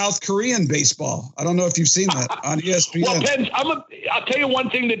arena South Korean baseball. I don't know if you've seen that on ESPN. Well, Pens, I'll tell you one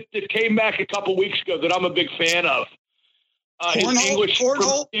thing that came back a couple weeks ago that I'm a big fan of. English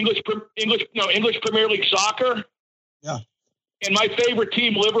Premier League soccer. Yeah. And my favorite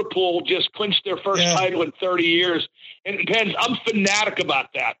team, Liverpool, just clinched their first title in 30 years. And Pens, I'm fanatic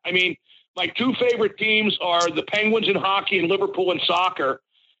about that. I mean, my two favorite teams are the Penguins in hockey and Liverpool in soccer.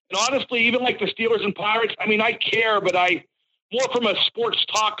 And honestly, even like the Steelers and Pirates, I mean, I care, but I more from a sports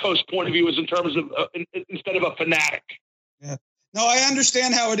talk host point of view is in terms of instead of a fanatic. Yeah. No, I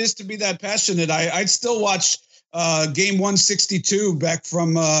understand how it is to be that passionate. I'd still watch game 162 back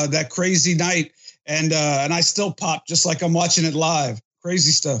from that crazy night. And I still pop just like I'm watching it live.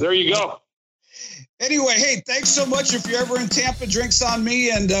 Crazy stuff. There you go. Anyway, hey, thanks so much. If you're ever in Tampa, drinks on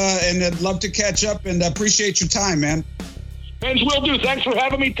me, and I'd love to catch up and appreciate your time, man. Pens, will do. Thanks for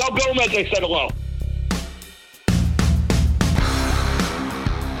having me. Tell Gomez I said hello.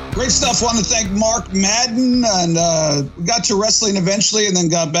 Great stuff. Want to thank Mark Madden, and we got to wrestling eventually, and then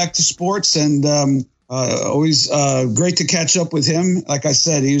got back to sports, and always great to catch up with him. Like I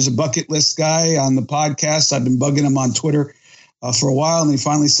said, he was a bucket list guy on the podcast. I've been bugging him on Twitter for a while, and he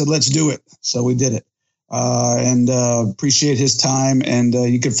finally said, let's do it. So we did it. and appreciate his time. And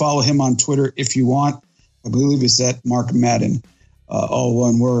you can follow him on Twitter if you want. I believe it's at Mark Madden, all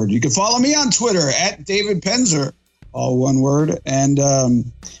one word. You can follow me on Twitter at David Penzer, all one word. And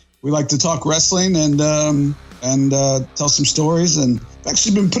we like to talk wrestling and tell some stories. And I've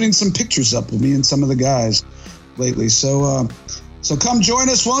actually been putting some pictures up of me and some of the guys lately. So come join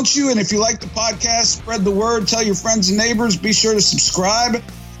us, won't you? And if you like the podcast, spread the word, tell your friends and neighbors, be sure to subscribe.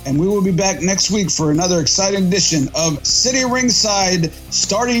 And we will be back next week for another exciting edition of City Ringside,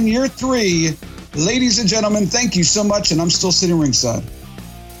 starting year 3. Ladies and gentlemen, thank you so much. And I'm still sitting ringside.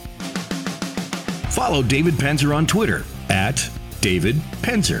 Follow David Penzer on Twitter at David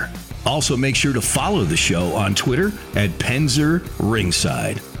Penzer. Also, make sure to follow the show on Twitter at Penzer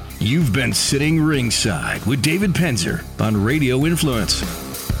Ringside. You've been sitting ringside with David Penzer on Radio Influence.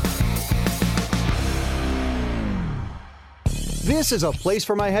 This is a Place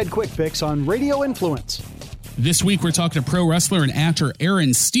for My Head Quick Fix on Radio Influence. This week, we're talking to pro wrestler and actor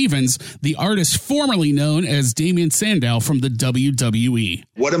Aaron Stevens, the artist formerly known as Damien Sandow from the WWE.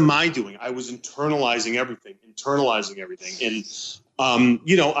 What am I doing? I was internalizing everything. And,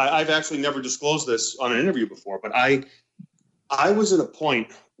 I've actually never disclosed this on an interview before, but I was at a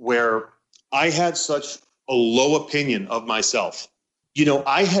point where I had such a low opinion of myself.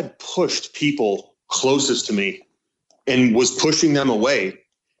 I had pushed people closest to me and was pushing them away.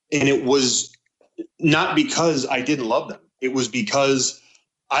 And it was not because I didn't love them. It was because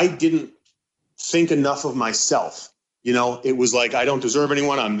I didn't think enough of myself. It was like, I don't deserve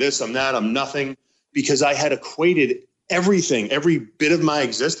anyone. I'm this, I'm that, I'm nothing, because I had equated everything, every bit of my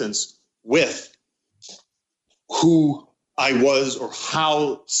existence with who I was or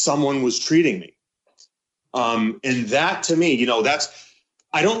how someone was treating me. And that to me,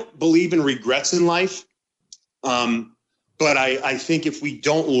 I don't believe in regrets in life. But I think if we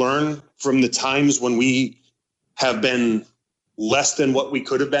don't learn from the times when we have been less than what we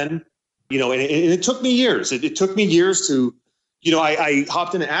could have been, and it took me years. It took me years to, I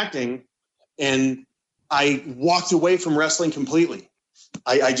hopped into acting and I walked away from wrestling completely.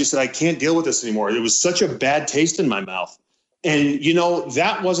 I just said, I can't deal with this anymore. It was such a bad taste in my mouth. And,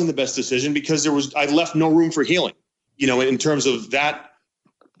 that wasn't the best decision because I left no room for healing, in terms of that.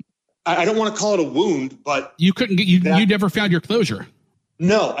 I don't want to call it a wound, but you never found your closure.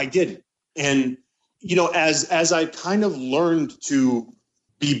 No, I didn't. And, as I kind of learned to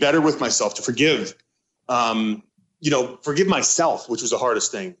be better with myself, to forgive, forgive myself, which was the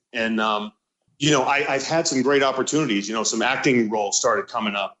hardest thing. And, I've had some great opportunities, some acting roles started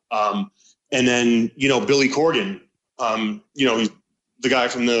coming up. And then, Billy Corgan, the guy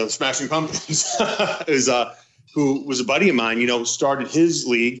from the Smashing Pumpkins who was a buddy of mine, started his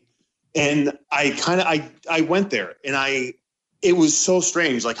league. And I went there and it was so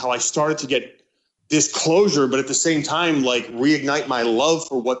strange, like how I started to get this closure, but at the same time, like reignite my love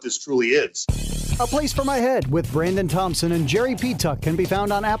for what this truly is. A Place for My Head with Brandon Thompson and Jerry Petuck can be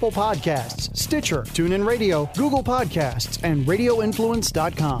found on Apple Podcasts, Stitcher, TuneIn Radio, Google Podcasts, and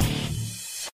RadioInfluence.com.